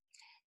 inputs.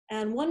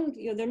 And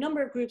there are a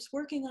number of groups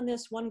working on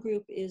this. One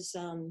group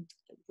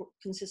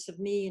consists of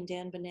me and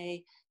Dan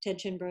Bonet, Ted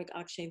Chinberg,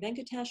 Akshay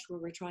Venkatesh, where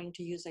we're trying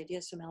to use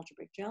ideas from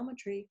algebraic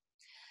geometry.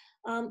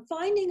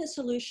 Finding a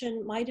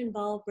solution might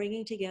involve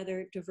bringing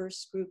together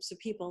diverse groups of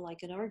people,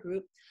 like in our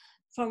group,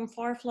 from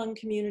far-flung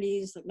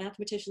communities like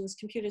mathematicians,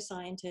 computer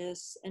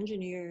scientists,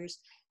 engineers,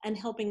 and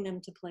helping them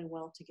to play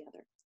well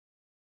together.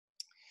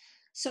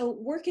 So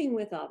working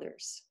with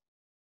others.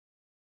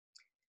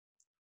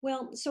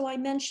 Well, so I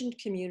mentioned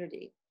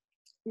community.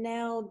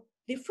 Now,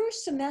 the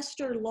first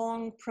semester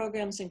long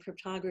programs in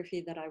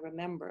cryptography that I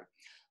remember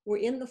were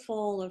in the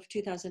fall of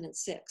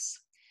 2006.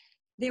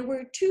 There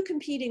were 2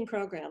 competing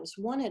programs,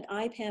 one at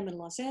IPAM in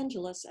Los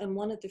Angeles and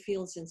one at the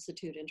Fields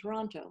Institute in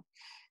Toronto.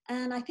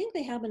 And I think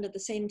they happened at the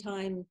same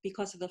time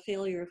because of a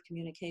failure of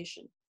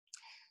communication.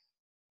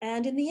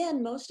 And in the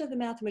end, most of the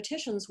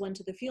mathematicians went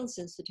to the Fields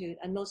Institute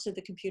and most of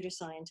the computer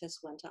scientists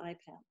went to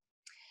IPAM.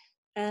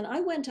 And I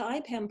went to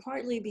IPAM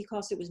partly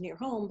because it was near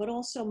home, but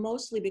also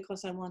mostly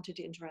because I wanted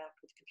to interact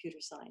with computer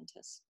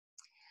scientists.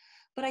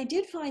 But I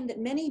did find that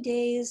many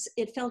days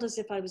it felt as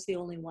if I was the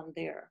only one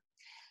there.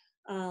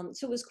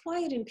 So it was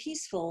quiet and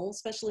peaceful,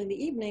 especially in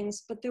the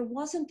evenings, but there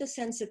wasn't the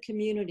sense of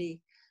community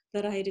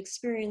that I had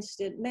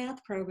experienced at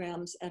math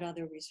programs at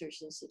other research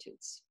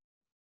institutes.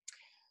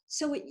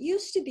 So it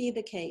used to be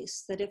the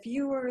case that if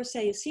you were,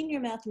 say, a senior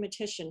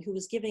mathematician who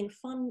was given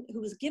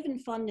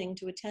funding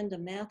to attend a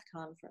math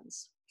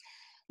conference,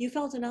 you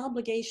felt an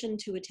obligation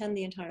to attend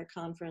the entire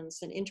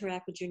conference and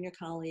interact with junior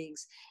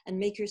colleagues and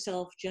make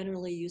yourself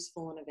generally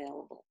useful and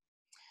available.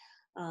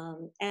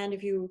 And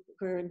if you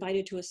were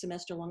invited to a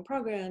semester-long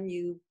program,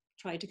 you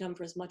tried to come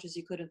for as much as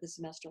you could of the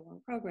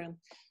semester-long program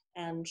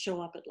and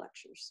show up at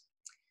lectures.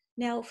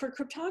 Now, for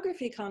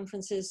cryptography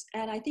conferences,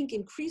 and I think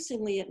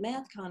increasingly at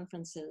math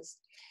conferences,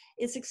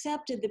 it's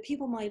accepted that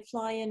people might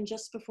fly in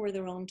just before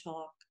their own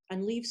talk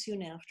and leave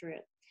soon after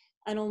it,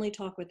 and only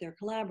talk with their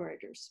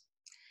collaborators.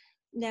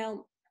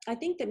 Now, I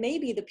think that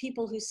maybe the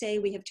people who say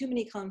we have too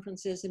many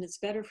conferences and it's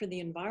better for the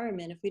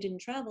environment if we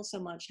didn't travel so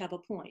much have a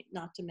point,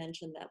 not to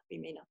mention that we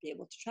may not be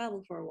able to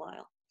travel for a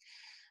while.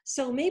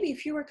 So maybe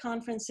fewer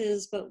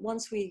conferences, but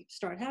once we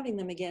start having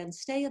them again,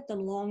 stay at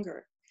them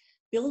longer,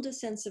 build a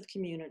sense of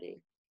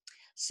community.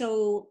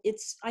 So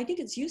I think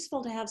it's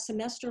useful to have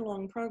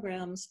semester-long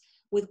programs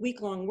with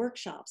week-long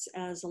workshops,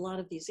 as a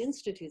lot of these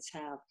institutes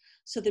have,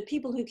 so that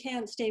people who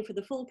can't stay for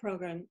the full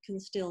program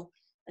can still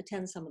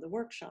attend some of the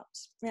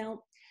workshops.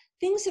 Now,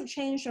 things have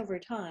changed over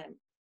time.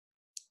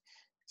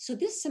 So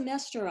this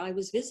semester, I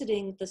was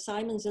visiting the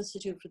Simons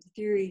Institute for the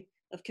Theory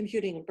of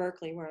Computing in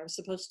Berkeley, where I was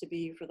supposed to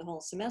be for the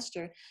whole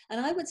semester. And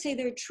I would say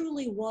there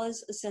truly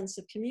was a sense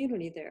of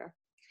community there.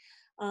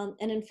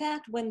 And in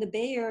fact, when the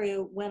Bay Area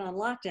went on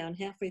lockdown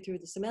halfway through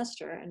the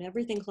semester and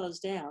everything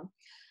closed down,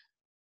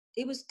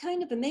 it was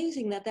kind of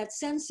amazing that that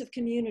sense of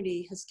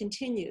community has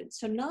continued.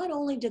 So not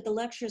only did the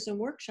lectures and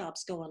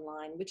workshops go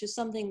online, which is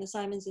something the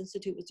Simons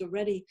Institute was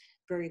already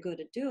very good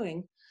at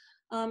doing,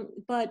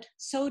 but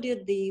so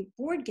did the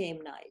board game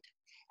night.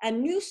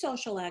 And new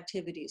social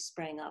activities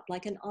sprang up,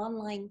 like an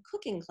online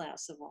cooking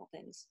class of all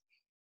things.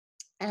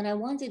 And I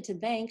wanted to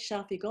thank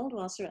Shafi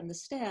Goldwasser and the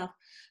staff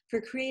for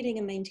creating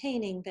and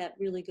maintaining that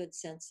really good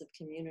sense of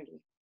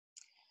community.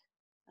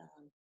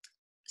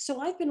 So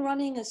I've been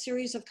running a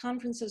series of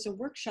conferences or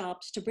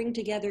workshops to bring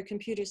together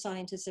computer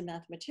scientists and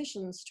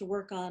mathematicians to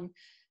work on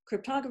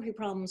cryptography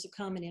problems of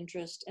common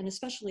interest, and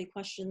especially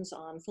questions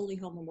on fully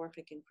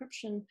homomorphic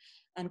encryption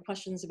and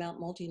questions about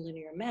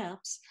multilinear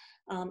maps.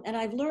 And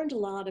I've learned a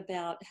lot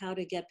about how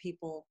to get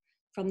people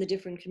from the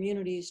different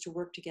communities to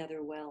work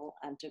together well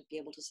and to be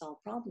able to solve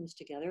problems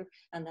together.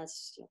 And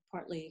that's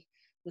partly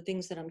the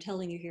things that I'm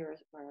telling you here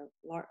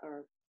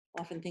are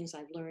often things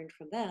I've learned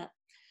from that.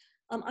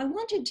 I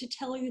wanted to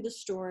tell you the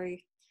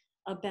story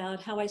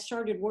about how I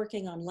started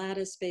working on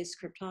lattice-based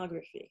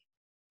cryptography.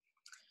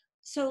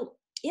 So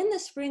in the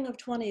spring of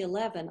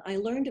 2011, I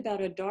learned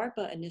about a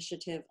DARPA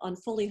initiative on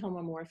fully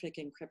homomorphic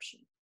encryption.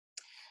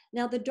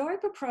 Now, the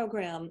DARPA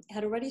program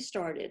had already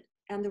started,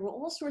 and there were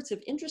all sorts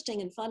of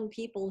interesting and fun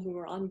people who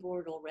were on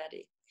board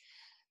already.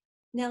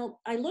 Now,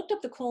 I looked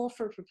up the call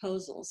for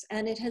proposals,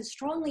 and it had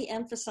strongly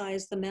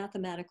emphasized the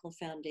mathematical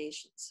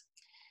foundations.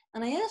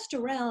 And I asked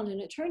around,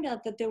 and it turned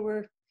out that there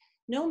were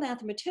no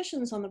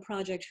mathematicians on the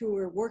project who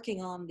were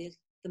working on the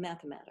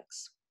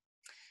mathematics.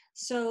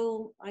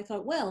 So I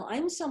thought, well,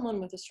 I'm someone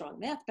with a strong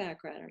math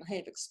background, and I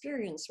have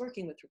experience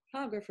working with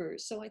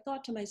cryptographers. So I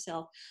thought to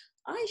myself,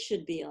 I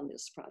should be on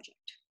this project.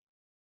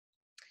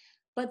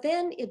 But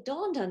then it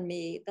dawned on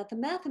me that the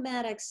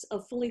mathematics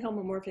of fully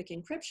homomorphic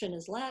encryption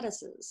is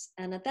lattices.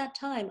 And at that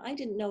time, I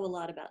didn't know a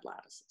lot about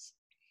lattices.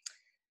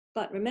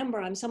 But remember,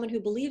 I'm someone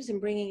who believes in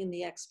bringing in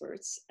the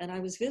experts. And I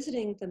was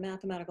visiting the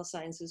Mathematical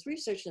Sciences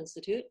Research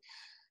Institute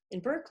in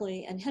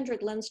Berkeley, and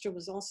Hendrik Lenstra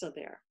was also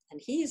there.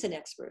 And he's an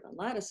expert on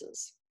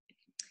lattices.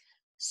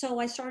 So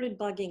I started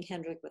bugging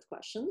Hendrik with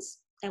questions,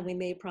 and we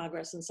made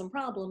progress in some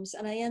problems.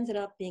 And I ended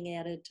up being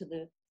added to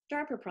the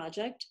DARPA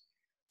project.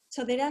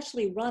 So they'd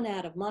actually run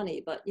out of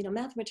money, but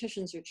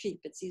mathematicians are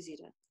cheap. It's easy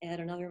to add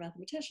another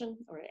mathematician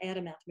or add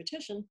a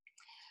mathematician.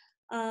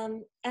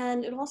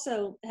 And it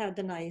also had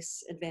the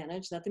nice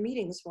advantage that the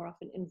meetings were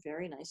often in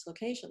very nice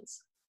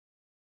locations.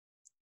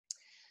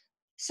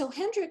 So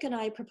Hendrik and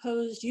I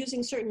proposed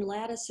using certain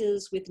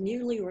lattices with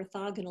nearly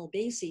orthogonal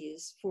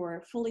bases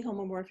for fully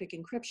homomorphic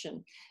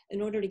encryption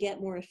in order to get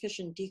more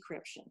efficient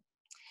decryption.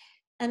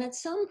 And at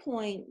some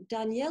point,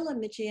 Daniela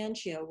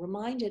Michiencio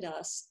reminded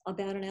us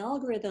about an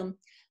algorithm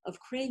of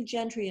Craig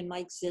Gentry and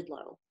Mike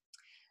Zidlow.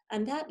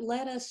 And that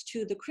led us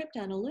to the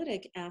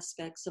cryptanalytic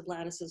aspects of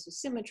lattices of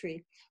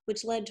symmetry,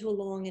 which led to a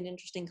long and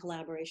interesting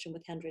collaboration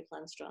with Hendrik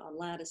Lenstra on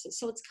lattices.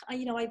 So it's,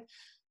 I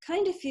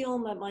kind of feel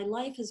that my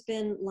life has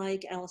been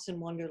like Alice in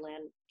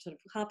Wonderland, sort of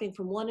hopping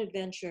from one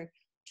adventure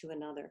to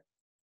another.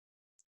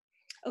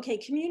 Okay,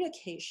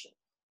 communication.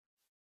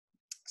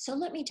 So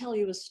let me tell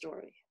you a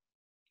story.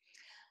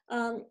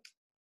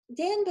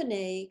 Dan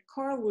Bonet,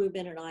 Carl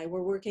Rubin, and I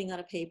were working on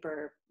a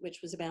paper which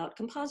was about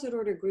composite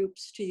order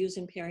groups to use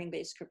in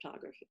pairing-based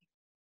cryptography.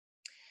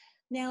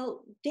 Now,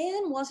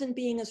 Dan wasn't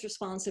being as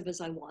responsive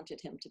as I wanted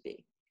him to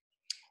be.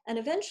 And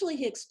eventually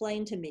he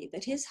explained to me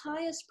that his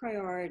highest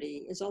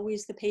priority is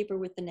always the paper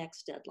with the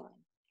next deadline.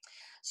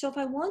 So if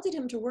I wanted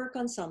him to work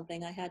on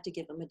something, I had to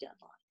give him a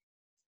deadline.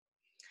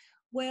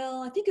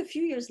 Well, I think a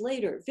few years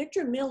later,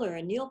 Victor Miller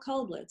and Neil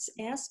Koblitz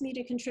asked me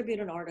to contribute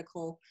an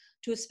article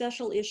to a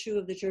special issue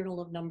of the Journal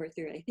of Number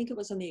Theory. I think it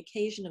was on the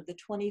occasion of the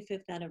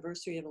 25th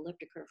anniversary of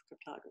elliptic curve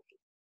cryptography.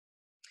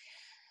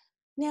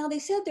 Now, they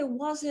said there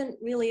wasn't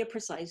really a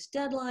precise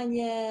deadline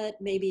yet,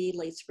 maybe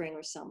late spring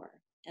or summer.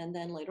 And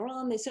then later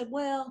on, they said,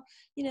 well,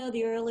 you know,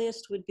 the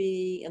earliest would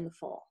be in the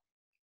fall.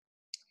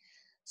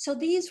 So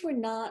these were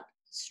not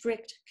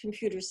strict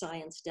computer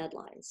science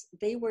deadlines.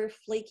 They were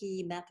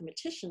flaky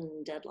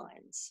mathematician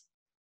deadlines.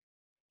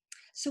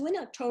 So in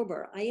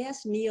October, I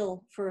asked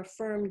Neil for a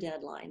firm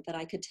deadline that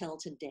I could tell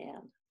to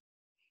Dan.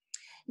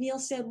 Neil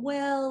said,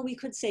 well, we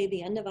could say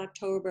the end of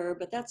October,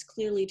 but that's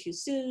clearly too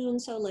soon,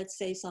 so let's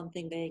say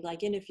something vague,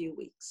 like in a few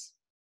weeks.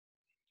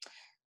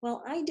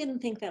 Well, I didn't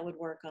think that would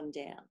work on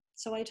Dan.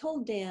 So I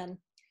told Dan,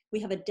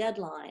 we have a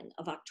deadline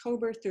of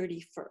October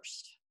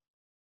 31st.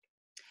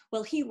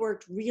 Well, he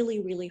worked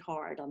really, really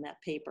hard on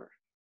that paper.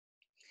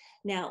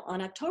 Now,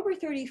 on October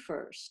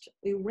 31st,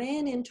 we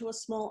ran into a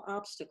small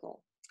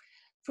obstacle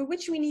for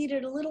which we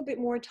needed a little bit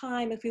more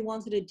time if we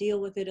wanted to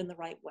deal with it in the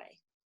right way.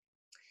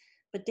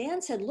 But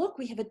Dan said, look,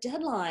 we have a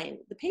deadline.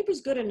 The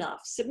paper's good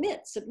enough.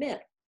 Submit,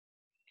 submit.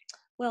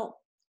 Well,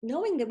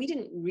 knowing that we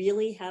didn't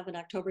really have an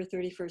October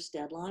 31st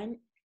deadline,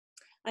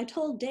 I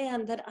told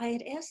Dan that I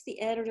had asked the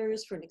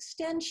editors for an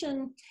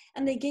extension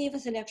and they gave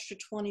us an extra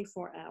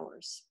 24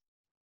 hours.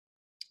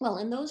 Well,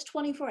 in those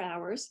 24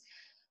 hours,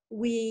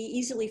 we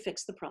easily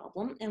fixed the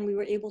problem and we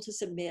were able to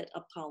submit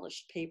a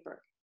polished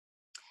paper.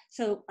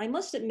 So I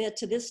must admit,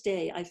 to this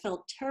day, I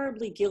felt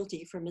terribly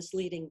guilty for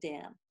misleading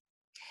Dan.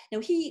 Now,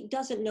 he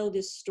doesn't know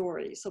this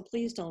story, so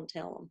please don't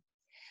tell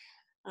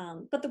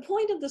him. But the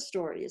point of the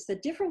story is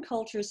that different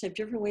cultures have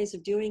different ways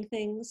of doing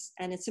things,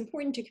 and it's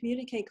important to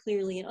communicate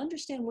clearly and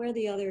understand where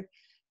the other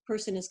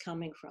person is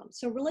coming from.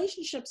 So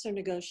relationships are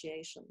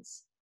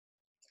negotiations.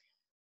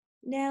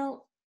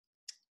 Now,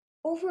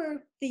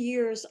 over the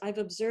years, I've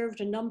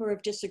observed a number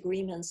of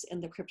disagreements in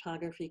the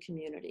cryptography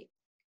community.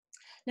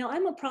 Now,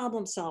 I'm a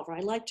problem solver. I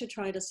like to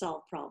try to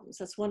solve problems.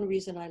 That's one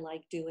reason I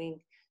like doing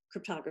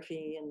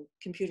cryptography and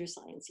computer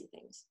science-y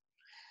things.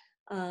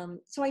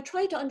 So I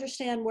tried to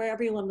understand where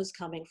everyone was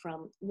coming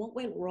from, what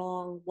went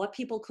wrong, what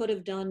people could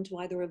have done to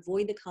either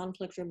avoid the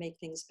conflict or make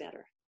things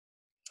better.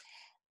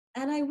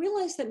 And I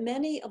realized that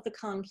many of the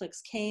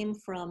conflicts came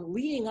from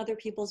reading other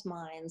people's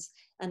minds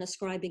and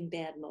ascribing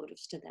bad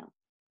motives to them,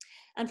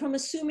 and from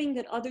assuming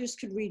that others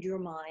could read your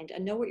mind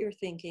and know what you're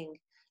thinking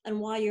and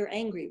why you're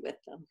angry with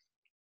them.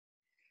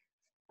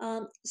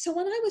 So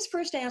when I was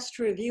first asked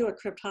to review a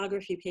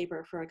cryptography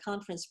paper for a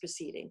conference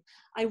proceeding,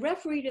 I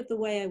refereed it the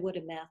way I would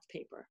a math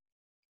paper.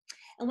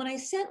 And when I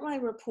sent my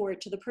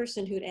report to the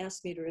person who'd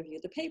asked me to review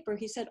the paper,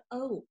 he said,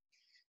 oh,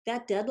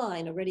 that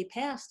deadline already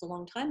passed a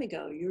long time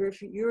ago. Your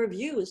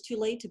review is too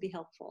late to be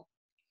helpful.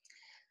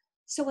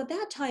 So at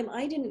that time,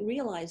 I didn't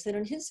realize that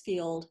in his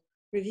field,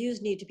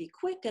 reviews need to be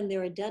quick and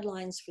there are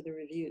deadlines for the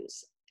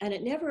reviews. And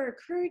it never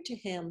occurred to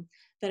him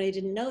that I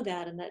didn't know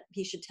that and that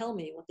he should tell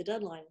me what the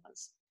deadline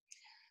was.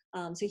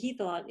 So he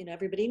thought, you know,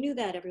 everybody knew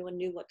that, everyone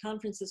knew what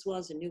conference this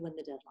was and knew when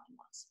the deadline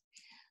was.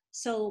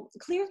 So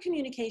clear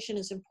communication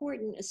is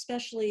important,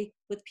 especially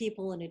with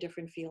people in a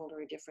different field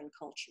or a different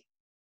culture.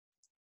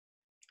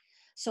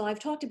 So I've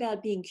talked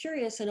about being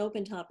curious and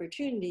open to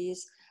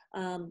opportunities.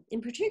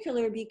 In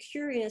particular, be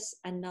curious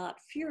and not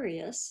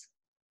furious.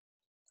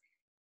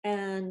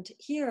 And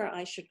here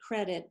I should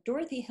credit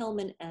Dorothy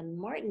Hellman and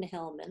Martin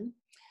Hellman.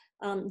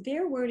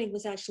 Their wording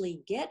was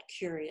actually get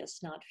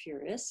curious, not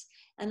furious.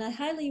 And I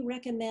highly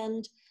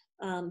recommend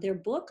their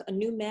book, A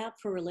New Map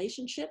for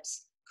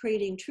Relationships,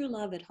 Creating True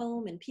Love at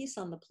Home and Peace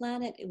on the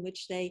Planet, in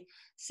which they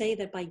say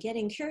that by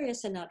getting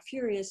curious and not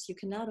furious, you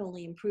can not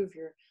only improve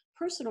your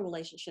personal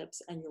relationships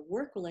and your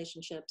work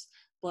relationships,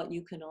 but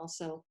you can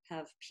also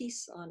have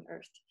peace on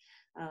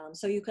earth.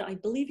 So you can, I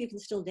believe you can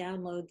still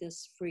download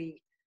this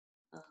free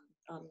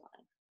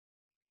online.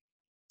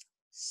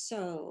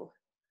 So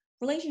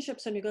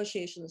relationships are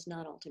negotiations,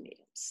 not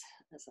ultimatums.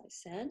 As I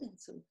said,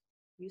 it's a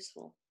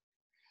useful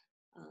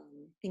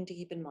thing to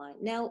keep in mind.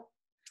 Now,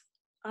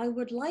 I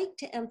would like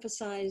to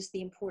emphasize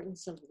the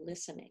importance of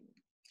listening.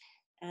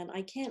 And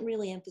I can't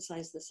really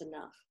emphasize this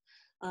enough.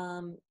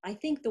 I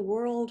think the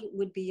world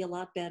would be a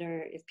lot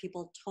better if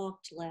people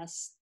talked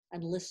less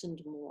and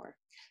listened more.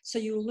 So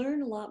you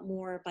learn a lot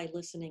more by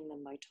listening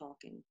than by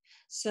talking.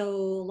 So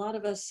a lot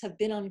of us have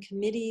been on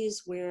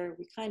committees where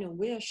we kind of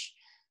wish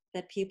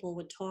that people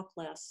would talk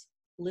less,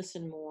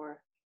 listen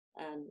more,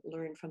 and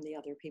learn from the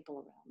other people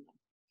around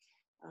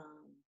them.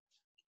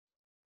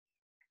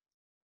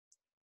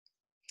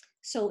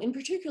 So in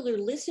particular,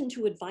 listen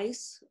to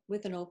advice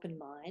with an open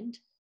mind.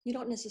 You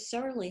don't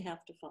necessarily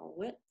have to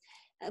follow it.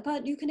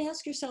 But you can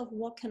ask yourself,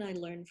 what can I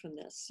learn from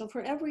this? So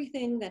for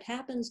everything that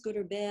happens, good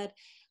or bad,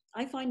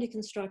 I find it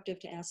constructive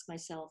to ask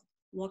myself,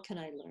 what can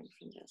I learn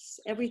from this?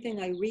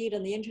 Everything I read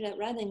on the internet,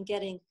 rather than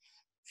getting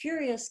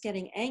furious,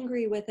 getting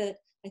angry with it,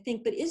 I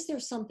think, but is there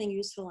something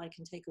useful I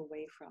can take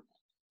away from it?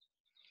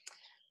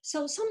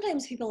 So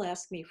sometimes people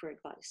ask me for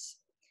advice.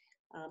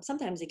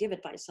 Sometimes I give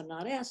advice I'm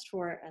not asked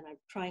for, and I'm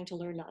trying to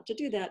learn not to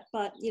do that.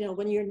 But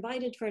when you're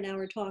invited for an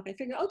hour talk, I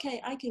figure,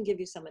 okay, I can give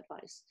you some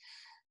advice.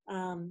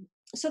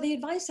 So the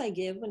advice I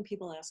give when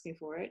people ask me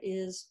for it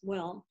is,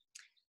 well,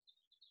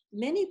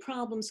 many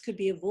problems could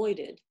be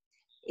avoided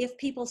if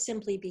people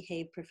simply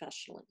behave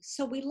professionally.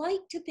 So we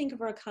like to think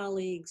of our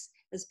colleagues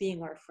as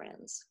being our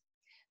friends.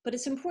 But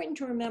it's important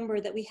to remember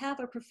that we have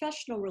a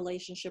professional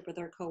relationship with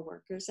our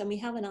coworkers, and we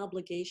have an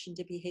obligation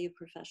to behave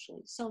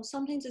professionally. So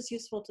sometimes it's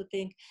useful to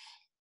think,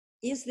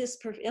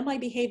 am I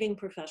behaving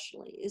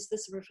professionally? Is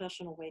this a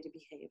professional way to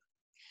behave?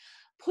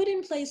 Put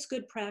in place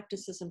good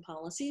practices and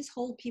policies,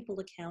 hold people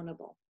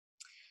accountable.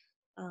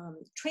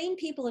 Train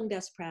people in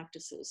best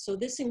practices. So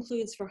this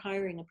includes for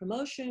hiring and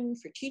promotion,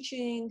 for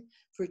teaching,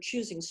 for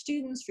choosing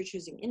students, for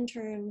choosing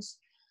interns.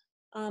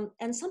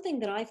 And something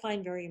that I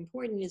find very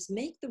important is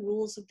make the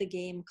rules of the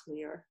game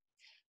clear.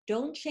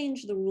 Don't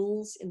change the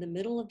rules in the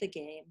middle of the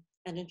game,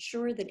 and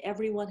ensure that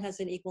everyone has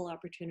an equal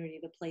opportunity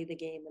to play the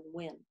game and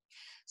win.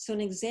 So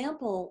an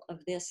example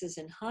of this is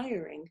in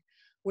hiring,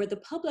 where the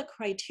public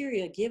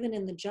criteria given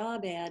in the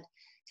job ad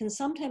can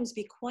sometimes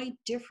be quite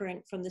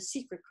different from the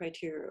secret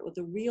criteria or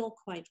the real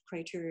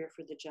criteria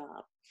for the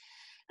job.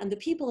 And the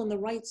people in the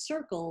right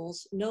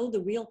circles know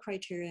the real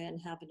criteria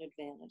and have an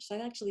advantage. So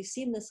I've actually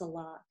seen this a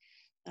lot.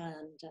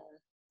 And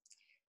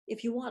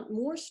if you want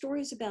more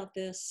stories about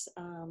this,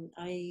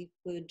 I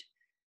would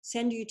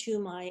send you to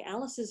my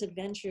Alice's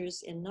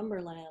Adventures in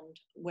Numberland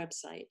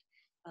website,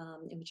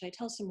 in which I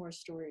tell some more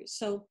stories.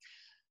 So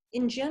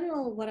in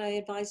general, what I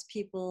advise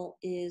people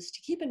is to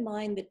keep in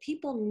mind that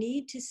people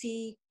need to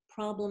see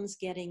problems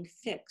getting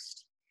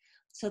fixed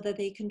so that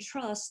they can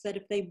trust that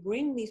if they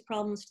bring these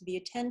problems to the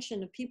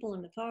attention of people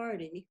in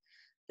authority,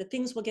 that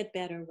things will get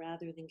better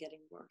rather than getting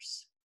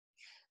worse.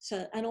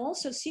 So, and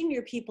also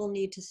senior people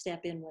need to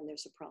step in when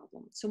there's a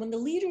problem. So when the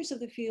leaders of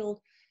the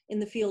field in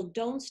the field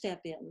don't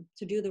step in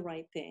to do the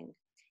right thing,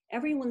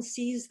 everyone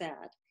sees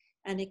that,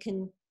 and it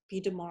can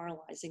be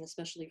demoralizing,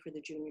 especially for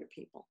the junior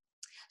people.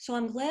 So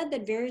I'm glad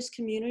that various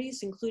communities,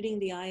 including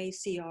the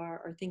IACR,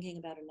 are thinking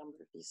about a number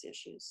of these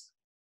issues.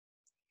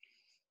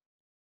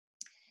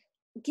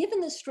 Given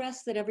the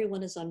stress that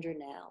everyone is under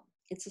now,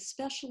 it's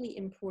especially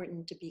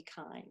important to be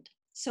kind.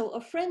 So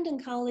a friend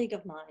and colleague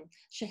of mine,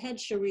 Shahed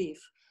Sharif,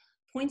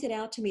 pointed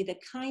out to me that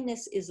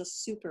kindness is a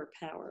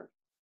superpower.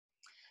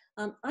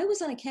 I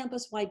was on a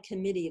campus-wide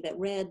committee that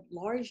read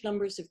large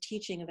numbers of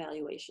teaching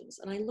evaluations,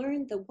 and I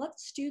learned that what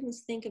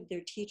students think of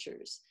their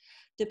teachers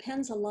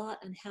depends a lot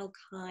on how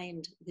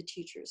kind the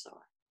teachers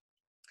are.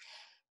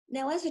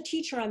 Now, as a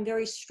teacher, I'm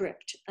very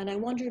strict, and I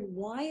wondered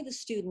why the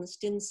students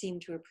didn't seem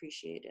to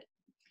appreciate it.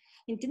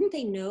 And didn't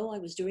they know I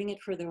was doing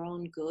it for their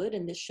own good,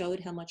 and this showed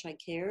how much I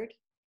cared?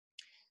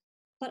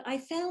 But I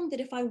found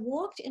that if I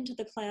walked into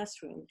the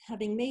classroom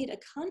having made a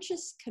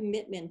conscious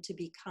commitment to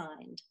be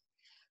kind,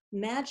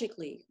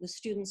 magically the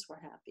students were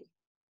happy.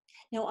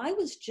 Now, I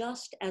was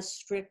just as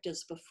strict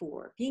as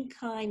before. Being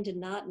kind did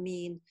not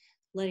mean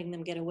letting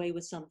them get away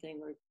with something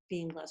or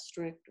being less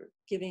strict or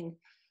giving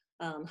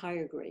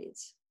higher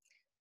grades.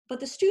 But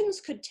the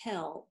students could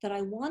tell that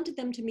I wanted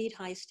them to meet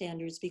high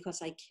standards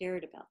because I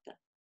cared about them.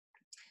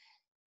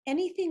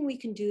 Anything we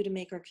can do to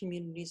make our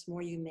communities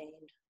more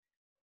humane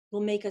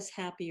will make us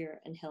happier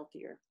and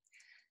healthier.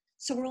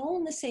 So we're all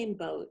in the same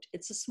boat.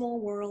 It's a small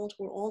world.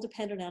 We're all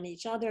dependent on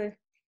each other.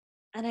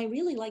 And I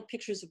really like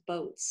pictures of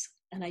boats.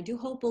 And I do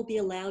hope we'll be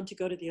allowed to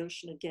go to the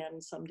ocean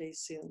again someday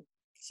soon.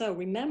 So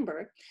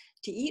remember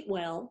to eat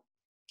well,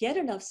 get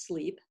enough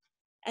sleep,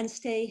 and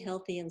stay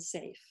healthy and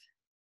safe.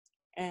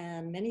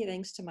 And many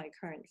thanks to my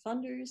current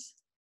funders.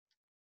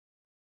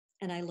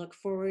 And I look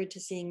forward to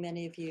seeing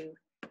many of you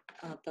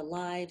at the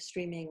live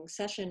streaming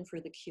session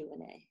for the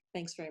Q&A.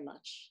 Thanks very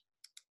much.